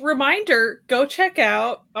 Which, reminder, go check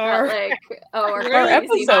out our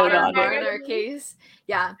episode on it. In our case.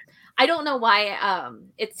 Yeah. I don't know why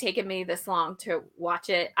it's taken me this long to watch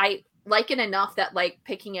it. I like it enough that like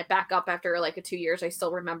picking it back up after like 2 years, I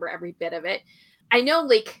still remember every bit of it. I know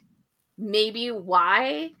like maybe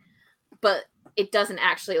why, but it doesn't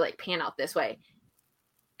actually like pan out this way.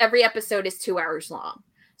 Every episode is 2 hours long.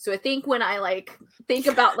 So I think when I like think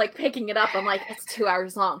about like picking it up, I'm like, it's 2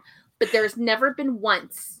 hours long. But there's never been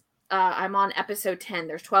once, I'm on episode 10,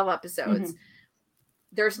 there's 12 episodes. Mm-hmm.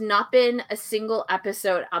 There's not been a single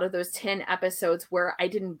episode out of those 10 episodes where I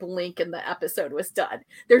didn't blink and the episode was done.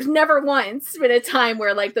 There's never once been a time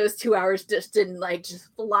where like those 2 hours just didn't like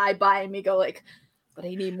just fly by and me go like, but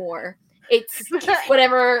I need more. It's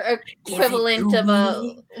whatever equivalent of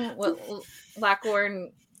a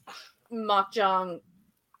Lakhorn Mahjong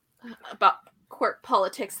about court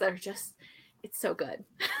politics that are just, it's so good.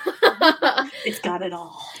 It's got it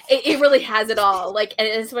all. It really has it all. Like, and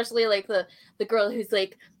especially like the girl who's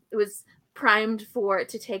like was primed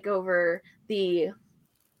to take over the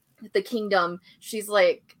kingdom. She's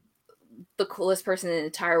like the coolest person in the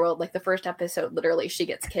entire world. Like the first episode, literally she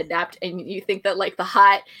gets kidnapped, and you think that like the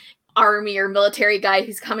hot army or military guy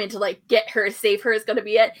who's coming to like get her, save her is going to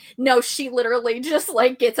be it. No, she literally just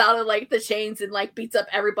like gets out of like the chains and like beats up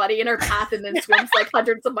everybody in her path and then swims like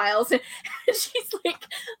hundreds of miles, and she's like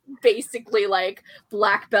basically like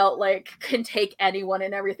black belt, like can take anyone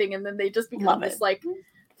and everything, and then they just become this like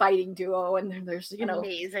fighting duo, and then there's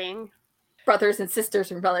amazing brothers and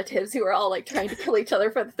sisters and relatives who are all like trying to kill each other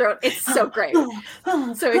for the throne. It's so great.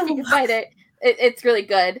 So if you can find it, it's really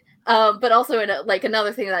good. But also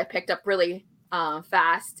another thing that I picked up really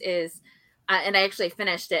fast is, and I actually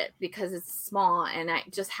finished it because it's small and I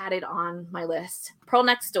just had it on my list. Pearl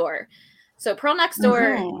Next Door. So Pearl Next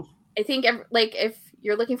Door, I think if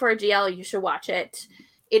you're looking for a GL, you should watch it.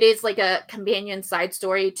 it is like a companion side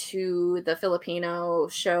story to the Filipino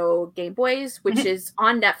show Game Boys, which is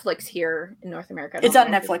on Netflix here in North America. It's on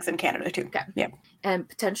Netflix in Canada too. Okay. Yeah. And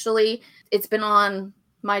potentially it's been on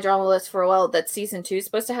my drama list for a while that season 2 is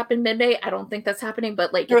supposed to happen mid-May. I don't think that's happening,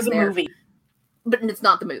 but like there was a movie. But it's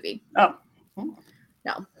not the movie. Oh.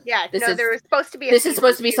 No. Yeah, there was supposed to be this is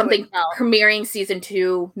supposed to be something well. premiering season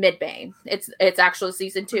 2 mid-May. It's actual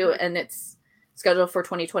season 2 and it's scheduled for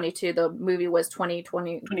 2022. The movie was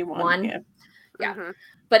 2021. Yeah. Mm-hmm.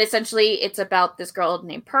 But essentially it's about this girl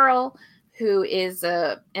named Pearl who is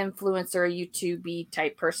a influencer YouTube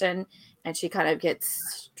type person, and she kind of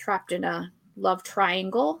gets trapped in a love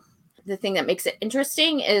triangle. The thing that makes it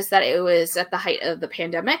interesting is that it was at the height of the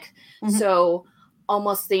pandemic. Mm-hmm. So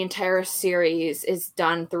almost the entire series is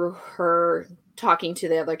done through her talking to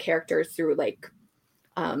the other characters through like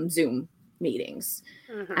Zoom meetings.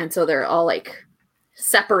 Mm-hmm. And so they're all like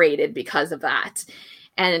separated because of that.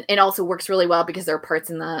 And it also works really well because there are parts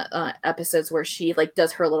in the episodes where she like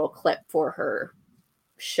does her little clip for her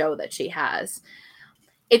show that she has.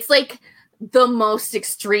 It's like the most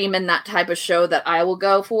extreme in that type of show that I will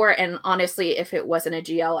go for. And honestly, if it wasn't a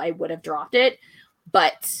GL, I would have dropped it.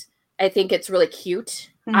 But I think it's really cute.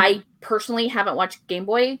 Mm-hmm. I personally haven't watched Game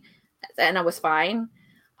Boy, and I was fine.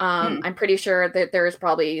 I'm pretty sure that there's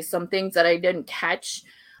probably some things that I didn't catch.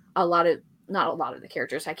 Not a lot of the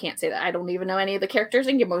characters. I can't say that. I don't even know any of the characters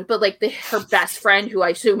in Game Boy. But like her best friend, who I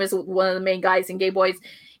assume is one of the main guys in Game Boys,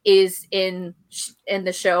 is in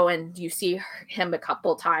the show, and you see him a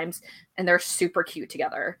couple times, and they're super cute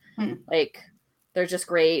together. Like they're just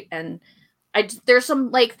great. And there's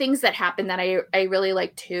some like things that happen that I really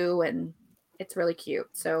like too, and it's really cute.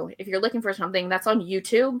 So if you're looking for something that's on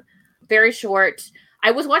YouTube, very short. I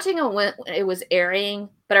was watching it when it was airing,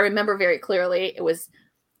 but I remember very clearly it was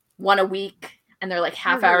one a week, and they're like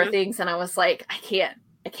half-hour things, and I was like, I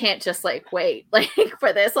can't just like wait like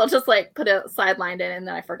for this. I'll just like put a sidelined in, and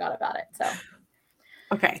then I forgot about it. So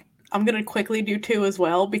okay, I'm gonna quickly do 2 as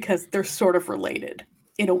well because they're sort of related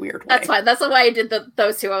in a weird way. That's fine. That's why I did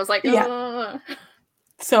those 2. I was like, yeah.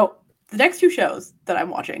 So the next 2 shows that I'm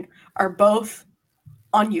watching are both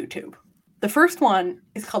on YouTube. The first one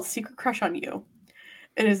is called Secret Crush on You.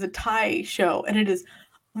 It is a Thai show, and it is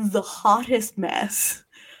the hottest mess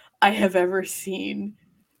I have ever seen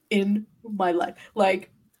in my life.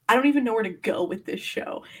 Like, I don't even know where to go with this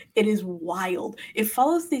show. It is wild. It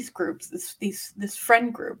follows these groups, this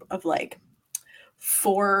friend group of like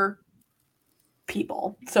 4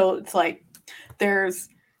 people. So it's like there's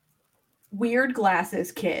weird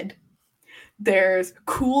glasses kid, there's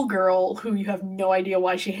cool girl who you have no idea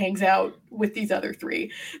why she hangs out with these other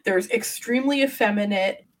 3, there's extremely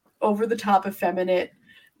effeminate, over the top effeminate,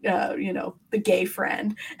 the gay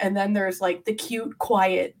friend, and then there's like the cute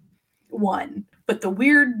quiet one. But the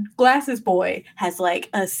weird glasses boy has like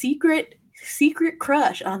a secret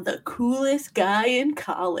crush on the coolest guy in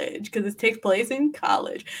college because it takes place in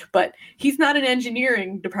college, but he's not an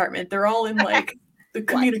engineering department. They're all in like the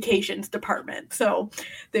communications department. So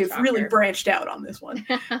they've really branched out on this one.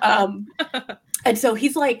 And so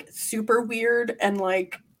he's like super weird and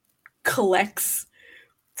like collects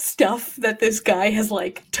stuff that this guy has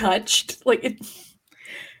like touched, like it,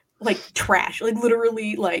 like trash, like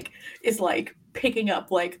literally like is like picking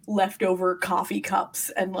up like leftover coffee cups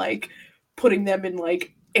and like putting them in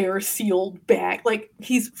like air sealed bag. Like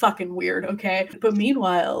he's fucking weird, okay? But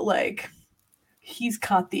meanwhile, like he's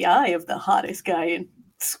caught the eye of the hottest guy in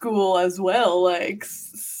school as well, like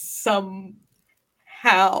somehow.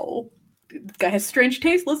 This guy has strange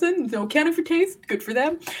taste. Listen, no accounting for taste. Good for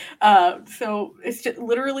them. So it's just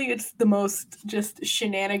literally, it's the most just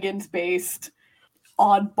shenanigans based,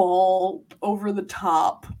 oddball, over the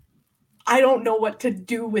top. I don't know what to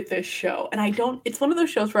do with this show, and it's one of those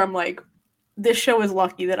shows where I'm like, this show is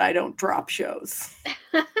lucky that I don't drop shows,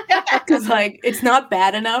 because like it's not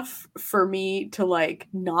bad enough for me to like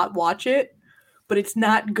not watch it, but it's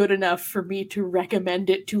not good enough for me to recommend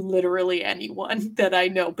it to literally anyone that I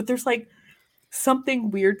know. But there's like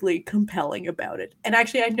something weirdly compelling about it. And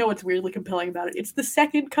actually, I know what's weirdly compelling about it. It's the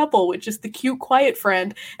second couple, which is the cute, quiet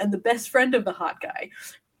friend and the best friend of the hot guy.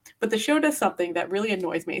 But the show does something that really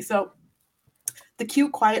annoys me. So the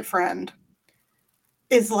cute, quiet friend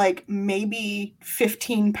is like maybe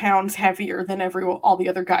 15 pounds heavier than all the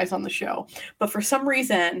other guys on the show. But for some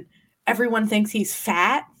reason, everyone thinks he's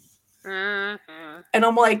fat. Mm-hmm. And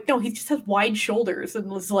I'm like, no, he just has wide shoulders and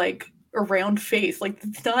was like a round face. Like,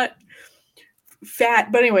 it's not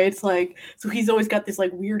fat. But anyway, it's like, so he's always got this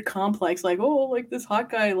like weird complex, like, oh, like this hot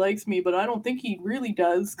guy likes me, but I don't think he really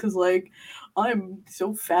does, because like I'm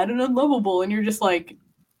so fat and unlovable. And you're just like,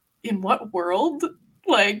 in what world?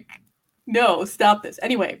 Like, no, stop this.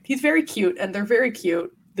 Anyway, he's very cute, and they're very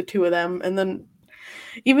cute, the two of them. And then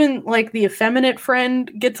even like the effeminate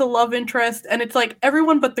friend gets a love interest, and it's like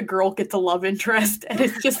everyone but the girl gets a love interest, and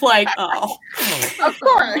it's just like, oh, Of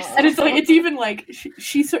course. and it's like, it's even like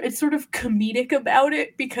it's sort of comedic about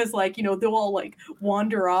it, because like, you know, they'll all like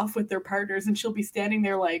wander off with their partners, and she'll be standing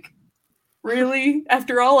there like, really,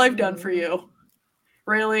 after all I've done for you,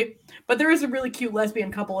 really? But there is a really cute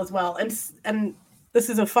lesbian couple as well, and this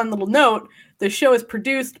is a fun little note. The show is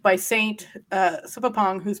produced by Saint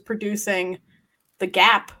Supapong, who's producing the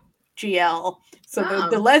Gap GL. So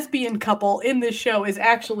the lesbian couple in this show is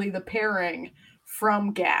actually the pairing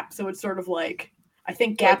from Gap. So it's sort of like, I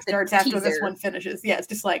think Gap Like the starts after this teaser. one finishes. Yeah, it's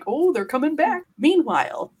just like, oh, they're coming back.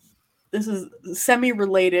 Meanwhile, this is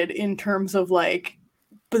semi-related in terms of like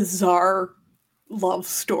bizarre love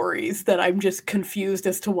stories that I'm just confused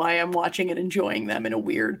as to why I'm watching and enjoying them in a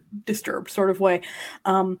weird, disturbed sort of way.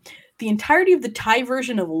 The entirety of the Thai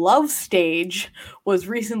version of Love Stage was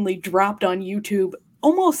recently dropped on YouTube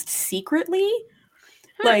almost secretly.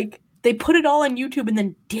 Like, they put it all on YouTube and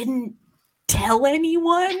then didn't tell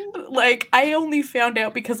anyone. Like, I only found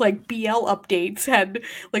out because like BL Updates had,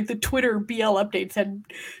 like the Twitter BL Updates had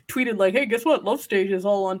tweeted like, hey, guess what? Love Stage is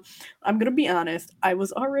all on. I'm gonna be honest, I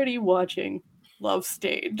was already watching Love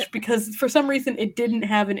Stage because for some reason it didn't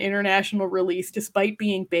have an international release despite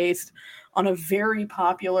being based on a very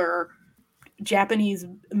popular Japanese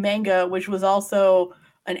manga, which was also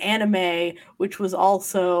an anime, which was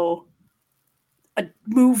also a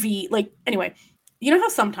movie. Like, anyway, you know how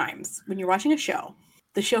sometimes when you're watching a show,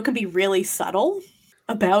 the show can be really subtle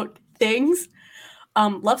about things?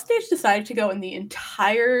 Love Stage decided to go in the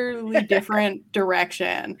entirely different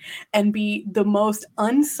direction and be the most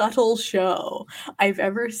unsubtle show I've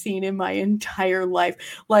ever seen in my entire life.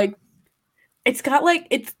 Like, it's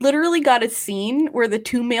literally got a scene where the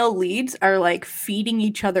two male leads are like feeding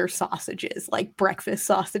each other sausages, like breakfast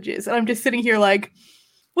sausages. And I'm just sitting here like,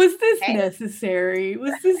 was this necessary?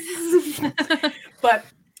 Was this? But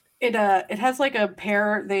it has like a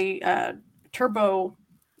pair, Turbo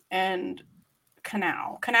and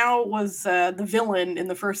Kanao. Kanao was the villain in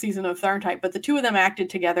the first season of Tharntype, but the two of them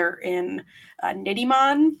acted together in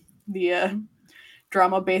Nidiman, the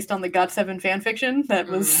drama based on the GOT7 fanfiction that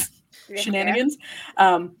was shenanigans.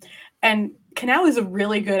 And Kanao is a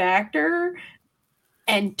really good actor,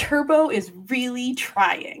 and Turbo is really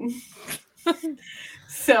trying.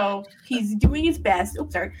 So he's doing his best.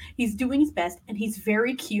 He's doing his best, and he's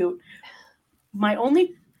very cute. My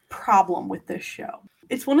only problem with this show,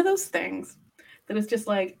 it's one of those things that is just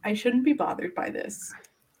like, I shouldn't be bothered by this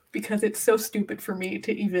because it's so stupid for me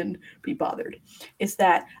to even be bothered, is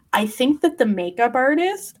that I think that the makeup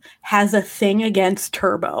artist has a thing against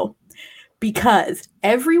Turbo because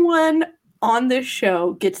everyone on this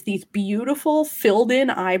show gets these beautiful filled in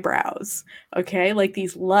eyebrows, okay? Like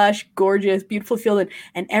these lush, gorgeous, beautiful filled in.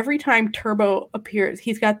 And every time Turbo appears,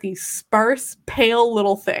 he's got these sparse, pale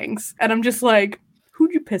little things. And I'm just like,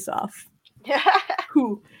 who'd you piss off?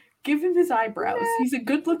 Who? Give him his eyebrows. He's a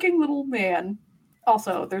good looking little man.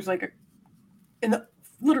 Also, there's like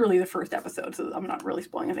literally the first episode, so I'm not really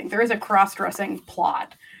spoiling anything. There is a cross-dressing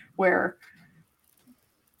plot where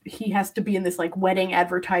he has to be in this like wedding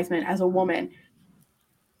advertisement as a woman.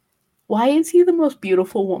 Why is he the most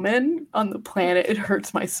beautiful woman on the planet? It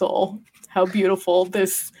hurts my soul how beautiful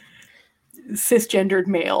this cisgendered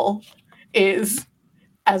male is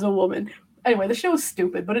as a woman. Anyway, the show is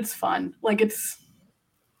stupid, but it's fun. Like, it's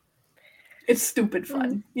stupid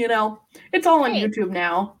fun, you know? It's all on YouTube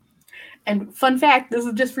now. And fun fact, this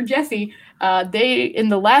is just for Jesse, in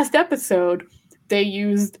the last episode, they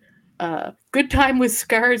used Good Time with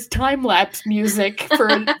Scars time-lapse music for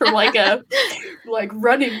like a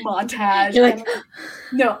running montage. You're like,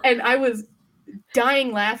 and I was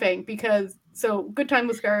dying laughing because Good Time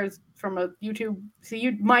with Scars from a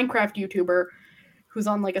Minecraft YouTuber who's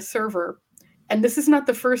on like a server. And this is not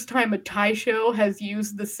the first time a Thai show has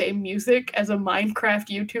used the same music as a Minecraft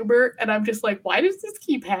YouTuber. And I'm just like, why does this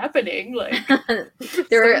keep happening? Like,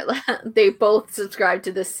 they both subscribe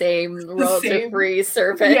to the same royalty free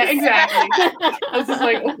service. Yeah, exactly. I was just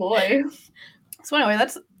like, oh boy. So anyway,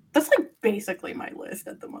 that's like basically my list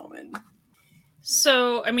at the moment.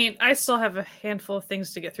 So, I mean, I still have a handful of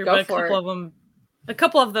things to get through, but a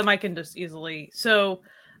couple of them I can just easily. So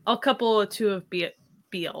I'll couple two of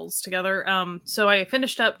BLs together. So I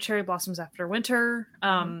finished up Cherry Blossoms After Winter.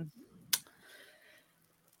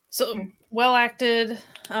 So well acted,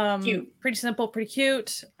 cute. Pretty simple, pretty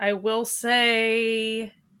cute. I will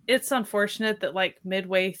say it's unfortunate that like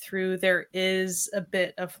midway through there is a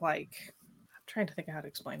bit of like, I'm trying to think of how to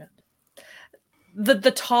explain it.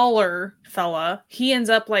 the taller fella, he ends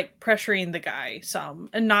up like pressuring the guy some,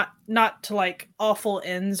 and not to like awful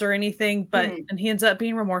ends or anything, but and he ends up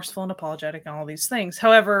being remorseful and apologetic and all these things.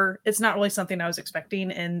 However, it's not really something I was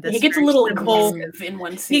expecting in this. He gets a little aggressive in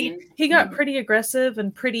one scene. He got pretty aggressive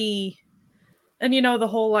and pretty, and you know, the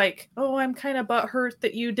whole like, oh, I'm kind of butthurt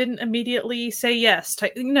that you didn't immediately say yes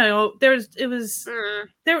type. There was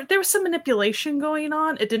some manipulation going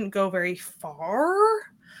on. It didn't go very far,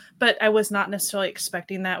 but I was not necessarily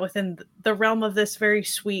expecting that within the realm of this very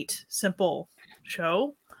sweet, simple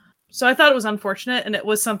show. So I thought it was unfortunate, and it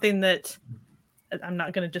was something that I'm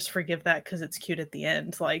not going to just forgive that because it's cute at the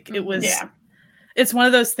end. Like, it was, it's one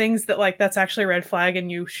of those things that like, that's actually a red flag,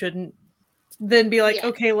 and you shouldn't then be like,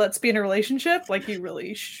 okay, let's be in a relationship. Like, you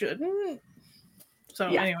really shouldn't. So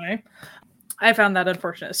anyway, I found that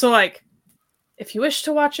unfortunate. So like, if you wish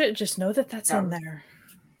to watch it, just know that that's in there.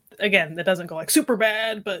 Again, that doesn't go like super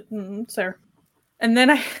bad, but it's there. And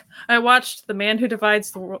then I watched The Man Who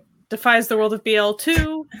Defies the World of BL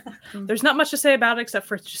 2. There's not much to say about it except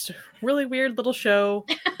for it's just a really weird little show.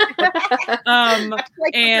 Like the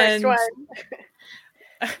first one.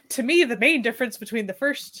 To me, the main difference between the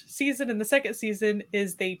first season and the second season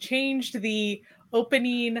is they changed the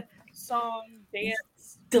opening song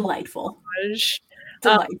dance. Delightful.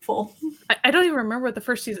 Delightful. I don't even remember what the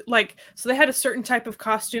first season like. So they had a certain type of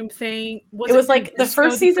costume thing. It was like the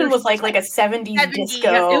first season was like a 70s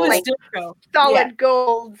disco. It was like, disco. Solid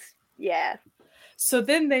gold. Yeah. So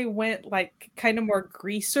then they went like kind of more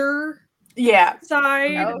greaser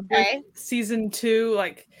side. Okay. Season 2,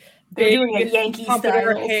 like they're doing a Yankee style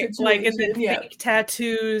like and then fake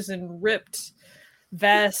tattoos and ripped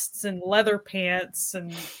vests and leather pants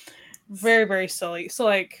and very, very silly. So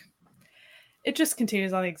like it just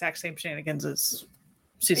continues on the exact same shenanigans as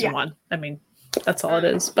season 1. I mean, that's all it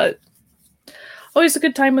is, but always a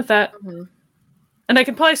good time with that. Mm-hmm. And I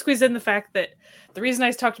can probably squeeze in the fact that the reason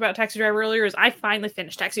I talked about Taxi Driver earlier is I finally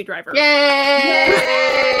finished Taxi Driver. Yay!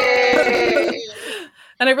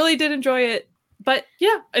 And I really did enjoy it. But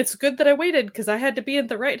yeah, it's good that I waited because I had to be in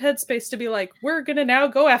the right headspace to be like, we're going to now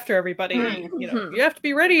go after everybody. Mm-hmm. You know, you have to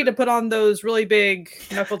be ready to put on those really big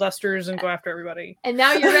knuckle dusters and go after everybody. And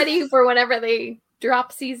now you're ready for whenever they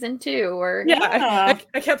drop season 2 or I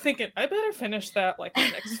kept thinking, I better finish that like the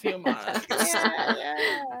next few months.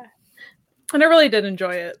 And I really did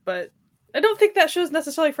enjoy it, but I don't think that show's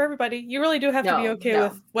necessarily for everybody. You really do have to be okay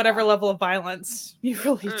with whatever level of violence. You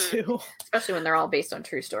really do. Especially when they're all based on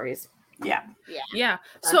true stories. Yeah.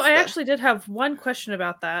 So I actually did have one question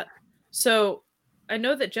about that. So I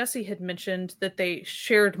know that Jesse had mentioned that they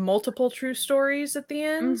shared multiple true stories at the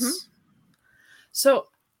end. Mm-hmm. So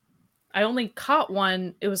I only caught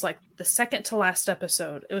one. It was like the second to last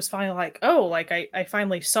episode. It was finally like, oh, like I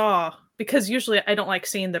finally saw, because usually I don't like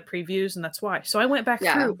seeing the previews, and that's why. So I went back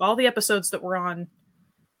through all the episodes that were on. I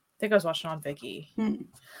think I was watching on Viki.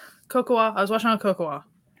 Cocoa. I was watching on Cocoa.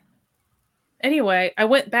 Anyway, I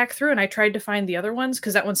went back through and I tried to find the other ones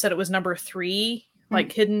because that one said it was number 3,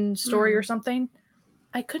 like hidden story or something.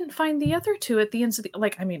 I couldn't find the other 2 at the ends of the,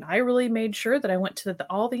 like, I mean, I really made sure that I went to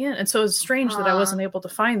all the end. And so it was strange that I wasn't able to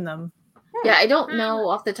find them. Yeah, I don't know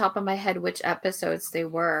off the top of my head which episodes they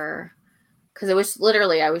were. Because it was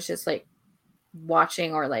literally, I was just like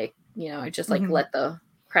watching or like, you know, I just like let the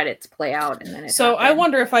credits play out. And then it happened. I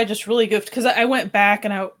wonder if I just really goofed because I went back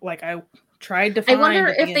and I tried to find. I wonder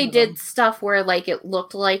if they did stuff where like it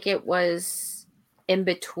looked like it was in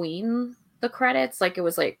between the credits, like it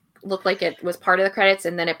was like looked like it was part of the credits,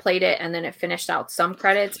 and then it played it, and then it finished out some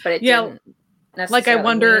credits, but it didn't. Like I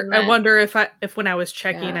wonder if when I was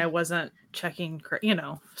checking, I wasn't checking, you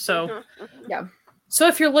know. So So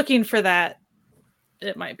if you're looking for that,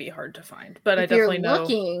 it might be hard to find, but I definitely know. If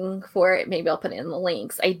you're looking for it, maybe I'll put it in the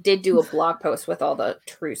links. I did do a blog post with all the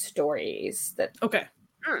true stories that. Okay.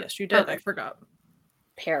 Yes, you did. I forgot.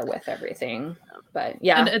 Pair with everything, but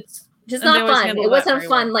yeah, and it's just not fun. It wasn't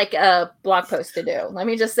fun like a blog post to do. Let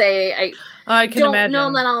me just say, I can imagine.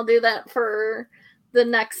 Know that I'll do that for the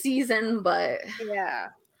next season, but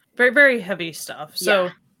very, very heavy stuff.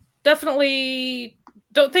 So definitely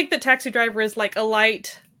don't think that Taxi Driver is like a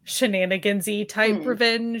light shenanigansy type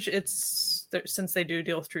revenge. It's since they do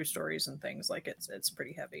deal with true stories and things, like it's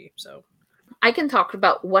pretty heavy. So I can talk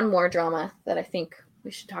about one more drama that I think we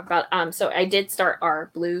should talk about. So I did start Our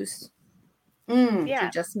Blues. You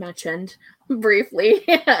just mentioned briefly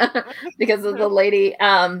because of the lady.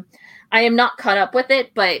 I am not caught up with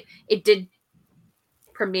it, but it did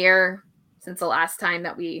premiere since the last time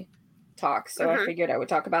that we talked. So I figured I would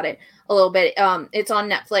talk about it a little bit. It's on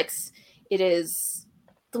Netflix. It is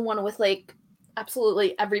the one with like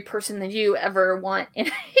absolutely every person that you ever want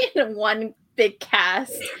in one big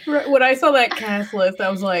cast. When I saw that cast list, I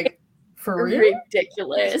was like, for real?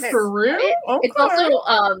 Ridiculous. For real? Okay. It's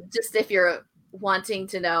also just if you're wanting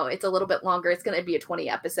to know, it's a little bit longer. It's going to be a 20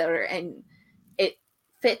 episode, and it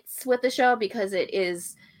fits with the show because it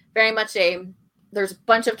is very much there's a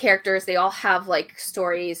bunch of characters. They all have like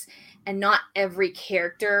stories, and not every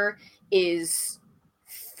character is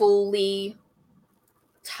fully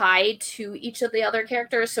tied to each of the other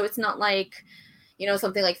characters. So it's not like,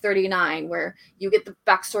 something like 39 where you get the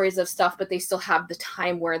backstories of stuff, but they still have the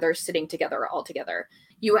time where they're sitting together all together.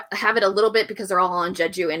 You have it a little bit because they're all on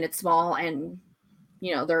Jeju and it's small, and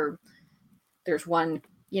there's one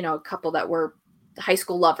couple that were high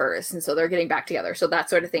school lovers, and so they're getting back together, so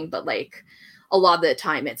that sort of thing. But like a lot of the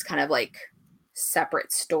time it's kind of like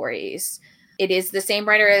separate stories. It is the same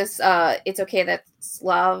writer as It's Okay That's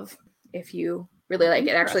Love, if you really like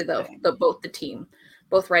it. Actually,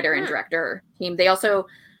 both writer and director team. They also,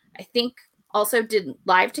 I think, did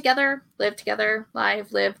Live Together,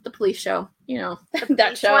 the police show.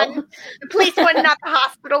 That show. The police one, not the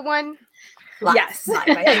hospital one. Live. Yes. Live.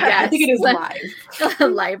 I think it is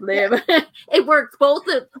Live. Live. It works. Both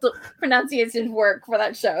the pronunciations work for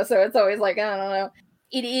that show. So it's always like, I don't know.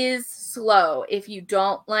 It is slow. If you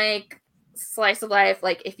don't like slice of life,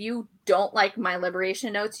 like if you don't like My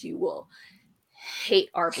Liberation Notes, you will hate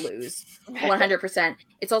Our Blues 100%.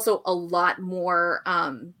 It's also a lot more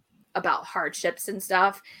about hardships and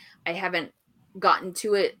stuff. I haven't gotten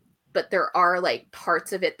to it, but there are like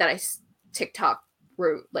parts of it that TikTok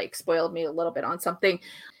like spoiled me a little bit on something.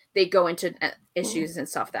 They go into issues and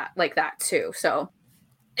stuff like that too. So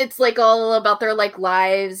it's like all about their like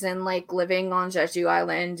lives and like living on Jeju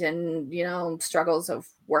Island and struggles of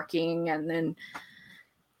working and then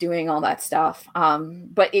doing all that stuff.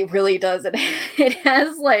 But it really does. It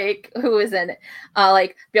has like, who is in it?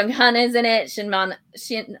 Like Byung-hun is in it. Shin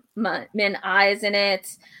Min Ah is in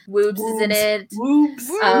it. Woobs is in it.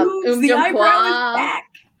 Woobs. The eyebrow is back.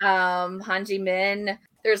 Han Ji Min.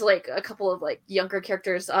 There's like a couple of like younger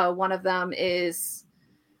characters. One of them is,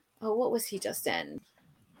 what was he just in?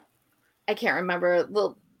 I can't remember.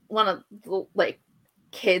 One of the like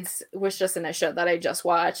kids was just in a show that I just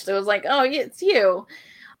watched. It was like, oh, yeah, it's you.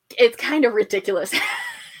 It's kind of ridiculous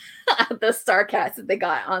the star cast that they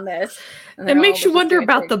got on this. It makes you wonder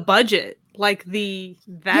about the budget, like just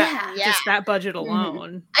that budget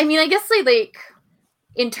alone. I mean, I guess like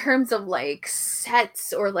in terms of like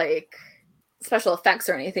sets or like special effects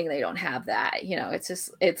or anything, they don't have that.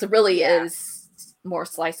 It's really is more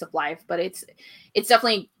slice of life, but it's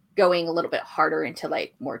definitely going a little bit harder into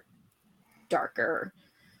like more darker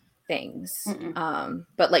things.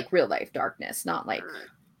 But like real life darkness, not like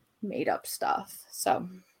made up stuff. So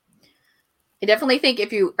I definitely think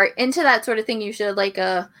if you are into that sort of thing, you should like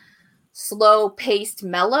a slow paced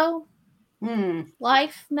mellow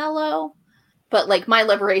life mellow. But like My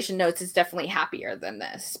Liberation Notes is definitely happier than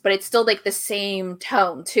this, but it's still like the same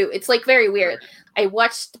tone too. It's like very weird. I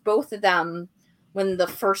watched both of them when the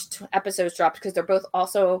first episodes dropped because they're both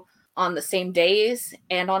also on the same days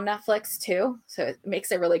and on Netflix too. So it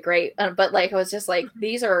makes it really great. But like, I was just like,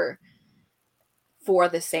 these are for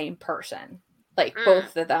the same person. Like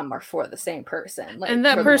both of them are for the same person. Like, and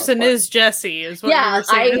that person is Jessie, is what you were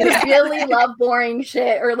saying. I really love boring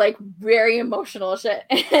shit or like very emotional shit.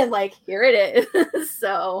 And like, here it is.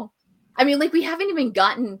 So, I mean, like we haven't even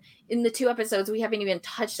gotten in the 2 episodes, we haven't even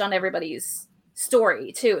touched on everybody's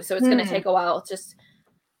story too. So it's going to take a while just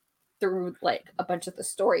through like a bunch of the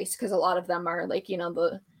stories. Cause a lot of them are like,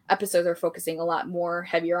 the episodes are focusing a lot more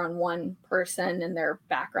heavier on one person and their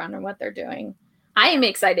background and what they're doing. I am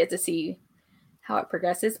excited to see how it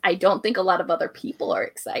progresses. I don't think a lot of other people are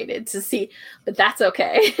excited to see, but that's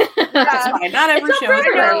okay. That's fine. Not every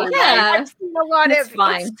show. Yeah. I've seen a lot It's of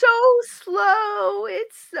fine. It's so slow.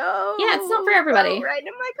 It's so it's not for everybody. slow, right? And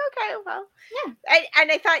I'm like, okay, well, Yeah.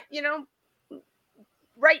 And I thought,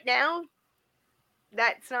 right now,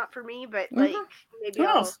 that's not for me. But like, maybe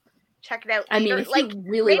I'll check it out. I mean, later. if like, you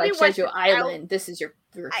really like once Jeju it's Island, this is your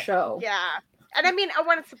show. Yeah, and I mean, I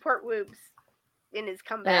want to support Woobs in his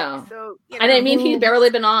comeback. Yeah. So, And I mean, he's barely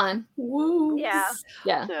been on. Woo. yeah.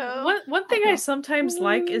 Yeah. So, One thing I sometimes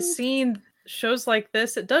like is seeing shows like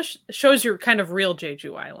this. It shows your kind of real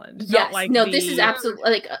Jeju Island. Yes. Not like this is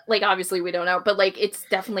absolutely like obviously we don't know, but like it's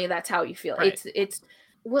definitely that's how you feel. Right. It's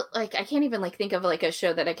what like I can't even like think of like a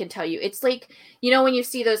show that I can tell you. It's like, when you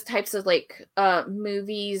see those types of like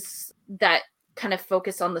movies that kind of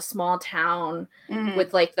focus on the small town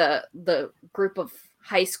with like the group of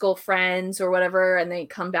high school friends or whatever, and they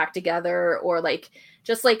come back together, or like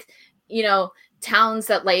just like towns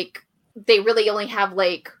that like they really only have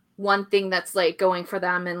like one thing that's like going for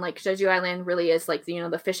them, and like Jeju Island really is like, you know,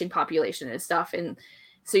 the fishing population and stuff, and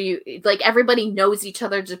so you like everybody knows each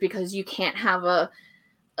other just because you can't have a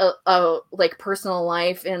like personal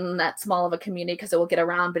life in that small of a community because it will get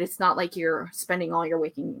around, but it's not like you're spending all your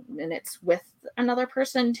waking minutes with another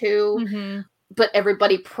person too. Mm-hmm. But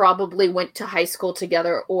everybody probably went to high school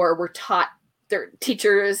together or were taught, their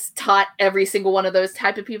teachers taught every single one of those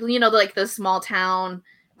type of people, you know, like the small town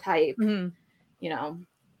type, Mm-hmm. you know,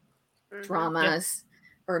 dramas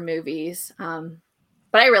or movies. But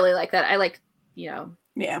I really like that. I like, you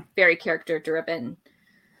know, very character driven,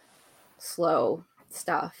 slow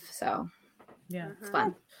stuff. So Yeah, it's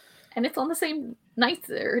fun. And it's on the same nights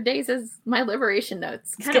or days as my Liberation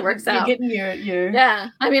Notes. Kind of works out. Getting your Yeah.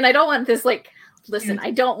 I mean, I don't want this like, listen,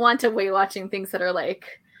 I don't want to be watching things that are like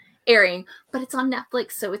airing, but it's on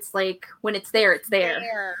Netflix. So it's like when it's there, it's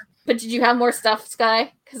there. But did you have more stuff,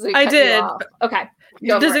 Sky? Because I did. Okay.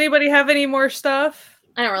 Does anybody have any more stuff?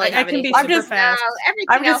 I don't really have can be anything. super fast.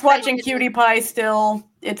 I'm just watching Cutie Pie still.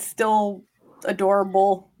 It's still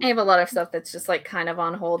adorable. I have a lot of stuff that's just like kind of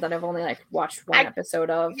on hold that I've only like watched one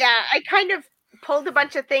episode of. Yeah, I kind of pulled a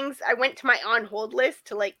bunch of things. I went to my on hold list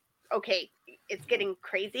to like, okay, it's getting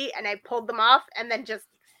crazy, and I pulled them off and then just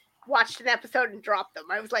watched an episode and dropped them.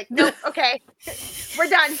 I was like, nope, okay, we're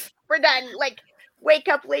done. Like, Wake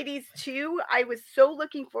Up Ladies 2, I was so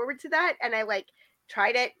looking forward to that, and I like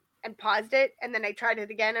tried it and paused it, and then I tried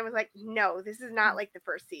it again. I was like, no, this is not like the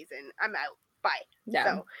first season. I'm out. Bye. Yeah.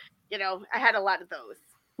 So, you know, I had a lot of those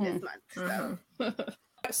this month. So.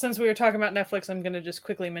 Since we were talking about Netflix, I'm going to just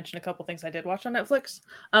quickly mention a couple things I did watch on Netflix.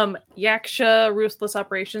 Yaksha, Ruthless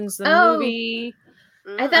Operations, the movie.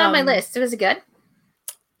 I had that on my list. Was it good?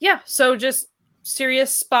 Yeah, so just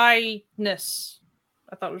serious spy-ness.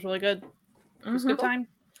 I thought it was really good. It was a good time.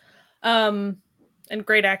 And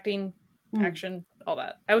great acting, action, all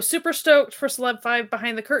that. I was super stoked for Celeb 5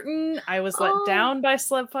 Behind the Curtain. I was let down by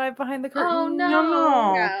Celeb 5 Behind the Curtain. Oh,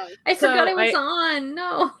 no. I forgot it was on.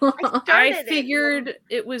 No. I figured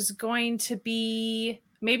it was going to be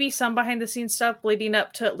maybe some behind the scenes stuff leading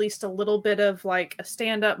up to at least a little bit of like a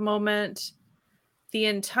stand-up moment. The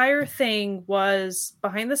entire thing was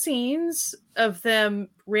behind the scenes of them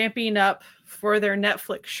ramping up for their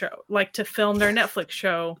Netflix show, like to film their Netflix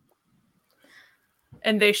show.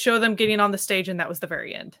 And they show them getting on the stage, and that was the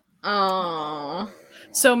very end. Oh.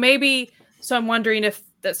 So I'm wondering if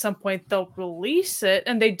at some point they'll release it.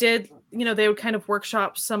 And they did, you know, they would kind of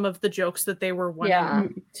workshop some of the jokes that they were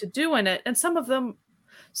wanting to do in it. And some of them,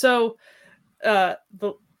 so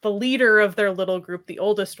the leader of their little group, the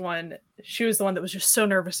oldest one, she was the one that was just so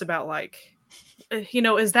nervous about like, you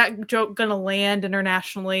know, is that joke gonna land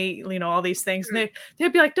internationally? You know, all these things. And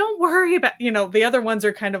they'd be like, don't worry about, you know, the other ones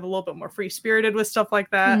are kind of a little bit more free spirited with stuff like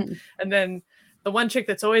that. And then the one chick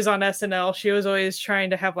that's always on SNL, she was always trying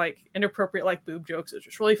to have like inappropriate like boob jokes. It was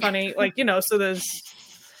just really funny. Like, you know, so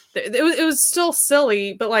it was still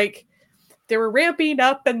silly, but like they were ramping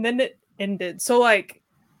up and then it ended. So like,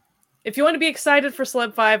 if you want to be excited for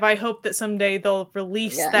Celeb 5, I hope that someday they'll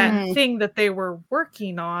release that thing that they were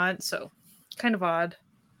working on. So kind of odd.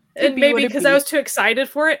 And maybe because I was too excited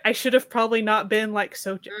for it, I should have probably not been like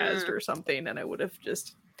so jazzed or something, and I would have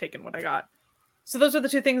just taken what I got. So those are the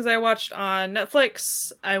two things I watched on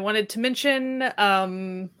Netflix. I wanted to mention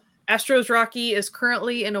Astros Rocky is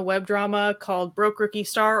currently in a web drama called Broke Rookie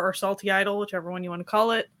Star or Salty Idol, whichever one you want to call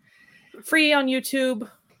it. Free on YouTube. Cool.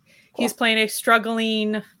 He's playing a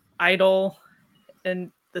struggling idol,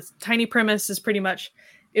 and the tiny premise is pretty much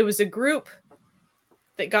it was a group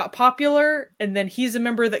that got popular, and then he's a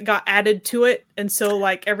member that got added to it, and so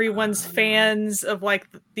like everyone's fans of like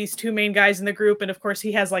these two main guys in the group, and of course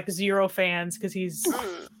he has like zero fans because he's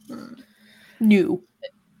new.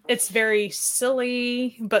 It's very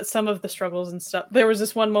silly, but some of the struggles and stuff. There was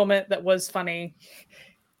this one moment that was funny.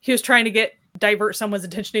 He was trying to divert someone's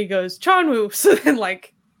attention. He goes, Chanwoo. So then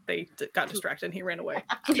like they got distracted and he ran away.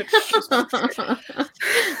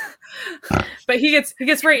 But he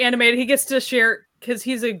gets very animated. He gets to share because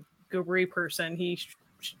he's a goobery person. He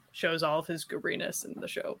shows all of his gooberiness in the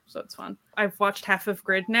show, so it's fun. I've watched half of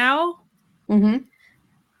Grid now.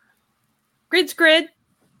 Grid's Grid.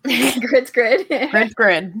 Grid's Grid. Grid's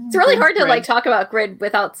Grid. It's really hard to like talk about Grid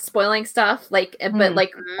without spoiling stuff, like but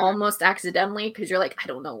like almost accidentally, because you're like, I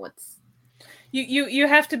don't know what's. You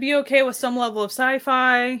have to be okay with some level of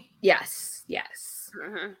sci-fi. Yes.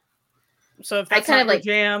 So if that's kind of like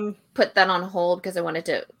jam, put that on hold because I wanted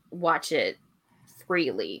to watch it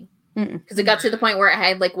freely. Because it got to the point where I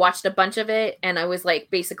had like watched a bunch of it and I was like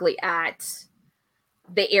basically at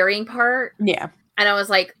the airing part. Yeah. And I was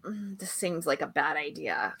like, this seems like a bad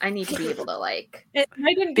idea. I need to be able to like I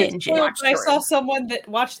didn't get binge spoiled, watch but I through. saw someone that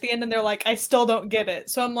watched the end and they're like, I still don't get it.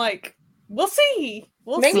 So I'm like, we'll see.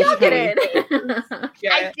 maybe see. I'll get it.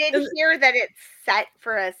 Yeah. I did hear that it's set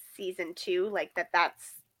for a season 2, like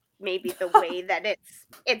that's maybe the way that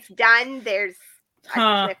it's done. There's a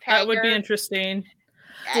Huh, that would be cliffhanger, interesting.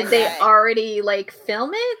 Did and they then- already like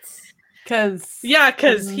film it? Because Yeah,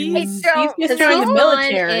 because I he's don't just Because joined the Sean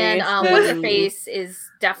military. and so- what's her face is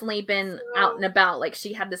definitely been out and about. Like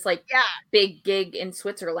she had this like Yeah, big gig in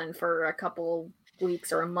Switzerland for a couple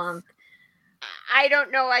weeks or a month. I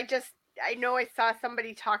don't know. I know I saw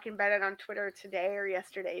somebody talking about it on Twitter today or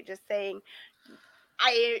yesterday, just saying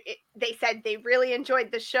they said they really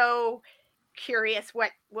enjoyed the show. Curious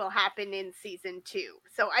what will happen in season 2.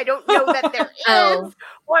 So I don't know that there is, Oh.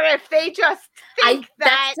 or if they just think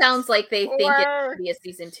That sounds like they think it or, could be a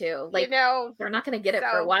season 2. Like you know, they're not going to get it for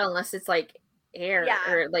a so- while unless it's like air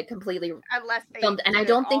Yeah. or like completely. unless they filmed, and I do it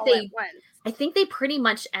don't think all they- at once. I think they pretty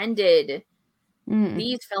much ended Mm.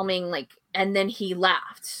 these filming like, and then he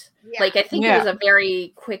left. Yeah. Like I think Yeah. it was a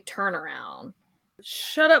very quick turnaround.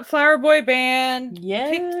 Shut Up Flower Boy Band. Yeah.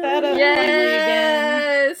 Picked that up.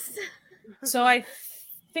 Yes. So I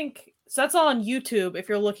think so that's all on YouTube if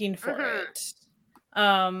you're looking for Mhm.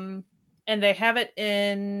 it. And they have it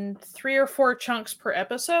in 3 or 4 chunks per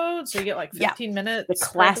episode, so you get like Yeah. 15 minutes. The per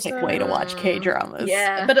classic way to episode. watch K-dramas.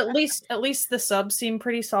 Yeah. But at least the subs seem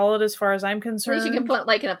pretty solid as far as I'm At concerned. least you can put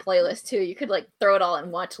like in a playlist too. You could like throw it all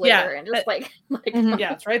and watch later Yeah, and just like Mhm.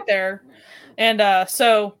 Yeah, it's right there. And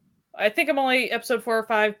so I think I'm only episode 4 or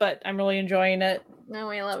 5, but I'm really enjoying it. no,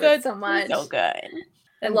 I love Good. it so much. So good.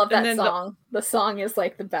 I love And that then song. The song is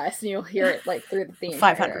like the best, and you'll hear it like through the theme.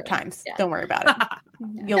 500 times. Yeah. Don't worry about it.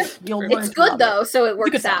 You'll learn It's to good love though, so it a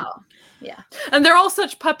works good song. out. And they're all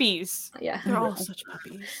such puppies. Yeah. They're all such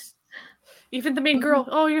puppies. Even the main girl.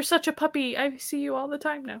 Oh, you're such a puppy. I see you all the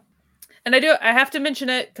time now. And I have to mention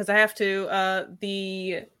it because I have to.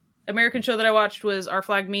 The American show that I watched was Our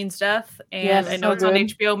Flag Means Death, and Yes, I know so it's on good.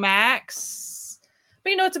 HBO Max.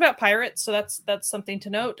 But it's about pirates, so that's something to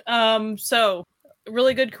note. So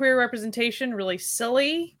really good queer representation, really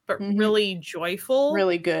silly, but Mhm. really joyful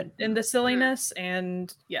Really good. in the silliness.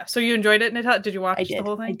 And yeah, so you enjoyed it, Natalia? Did you watch I the did.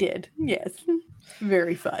 whole thing? I did. Yes.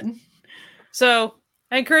 Very fun. So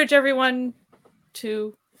I encourage everyone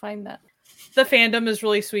to find that. The fandom is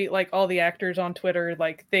really sweet. Like all the actors on Twitter,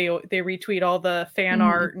 like they retweet all the fan Mhm.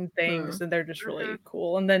 art and things, and they're just really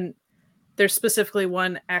cool. And then there's specifically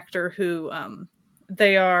one actor who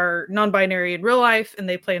they are non-binary in real life, and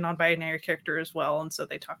they play a non-binary character as well. And so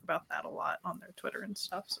they talk about that a lot on their Twitter and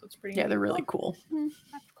stuff. So it's pretty Yeah, neat. they're really cool.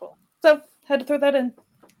 That's cool. So had to throw that in.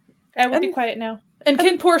 I will be And- quiet now. And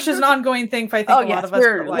Kin Porsche is an ongoing thing for I think Oh a lot yes, of us.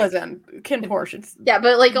 we're but, like, listen, Kin Porsche. It's, Yeah,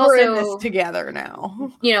 but like we're in also, this together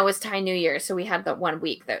now. you know, it was Thai New Year, so we had the 1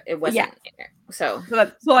 week that it wasn't in there. So So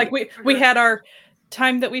that's So like we had our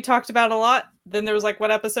time that we talked about a lot. Then there was like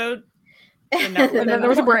what episode? And now- and then there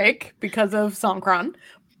was a break because of Songkran.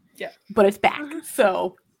 Yeah. But it's back.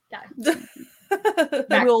 So Back.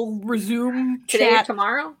 we'll resume today or chat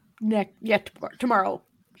tomorrow. tomorrow,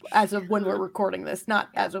 as of when we're recording this, not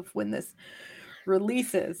as of when this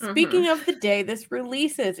releases. Mhm. Speaking of the day this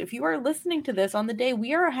releases, if you are listening to this on the day,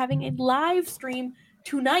 we are having a live stream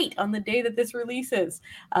tonight on the day that this releases.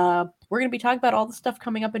 We're going to be talking about all the stuff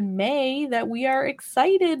coming up in May that we are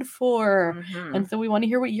excited for. Mhm. And so we want to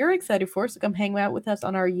hear what you're excited for. So come hang out with us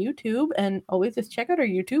on our YouTube, and always just check out our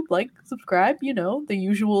YouTube, like, subscribe, the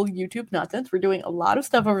usual YouTube nonsense. We're doing a lot of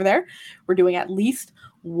stuff over there. We're doing at least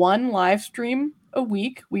one live stream a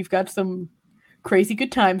week. We've got some crazy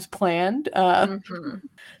good times planned. Mhm.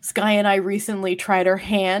 Sky and I recently tried our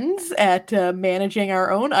hands at managing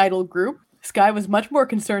our own idol group. Sky was much more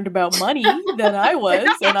concerned about money than I was,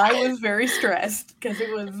 and I was very stressed because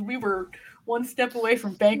we were one step away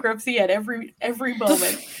from bankruptcy at every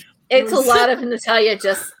moment. It's a was- lot of Natalia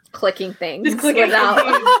just clicking things Just clicking without.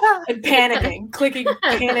 and panicking, clicking,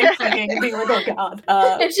 and being like, "Oh God!"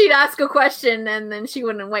 And she'd ask a question, and then she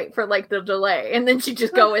wouldn't wait for like the delay, and then she'd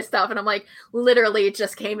just go with stuff. And I'm like, literally, it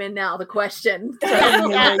just came in now. The question.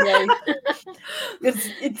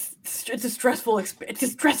 It's a stressful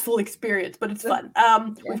experience, but it's fun.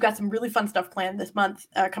 We've got some really fun stuff planned this month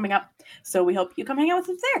coming up, so we hope you come hang out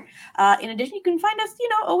with us there. In addition, you can find us,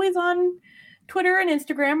 always on Twitter and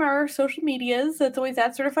Instagram, our social medias. It's always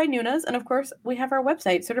at Certified Nunas, and of course, we have our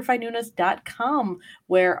website certifiednunas.com,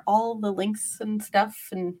 where all the links and stuff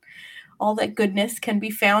and all that goodness can be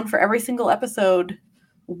found for every single episode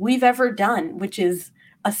we've ever done, which is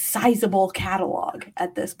a sizable catalog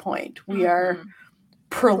at this point. We are Mhm.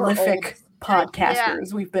 prolific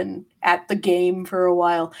podcasters. We've been at the game for a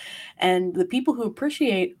while. And the people who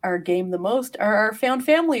appreciate our game the most are our found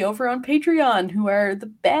family over on Patreon, who are the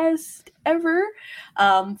best ever.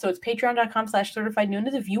 So it's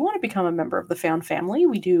patreon.com/certifiednoonas. If you want to become a member of the found family,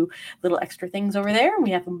 we do little extra things over there. We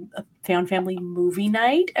have a found family movie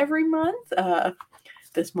night every month.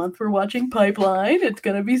 This month we're watching Pipeline. It's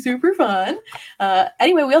going to be super fun.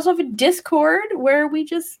 Anyway, we also have a Discord where we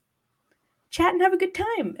just chat and have a good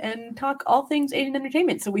time and talk all things Asian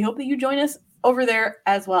entertainment. So we hope that you join us over there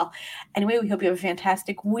as well. Anyway, we hope you have a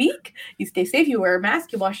fantastic week. You stay safe, you wear a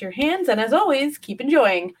mask, you wash your hands, and as always, keep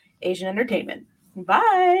enjoying Asian entertainment.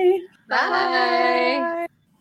 Bye. Bye.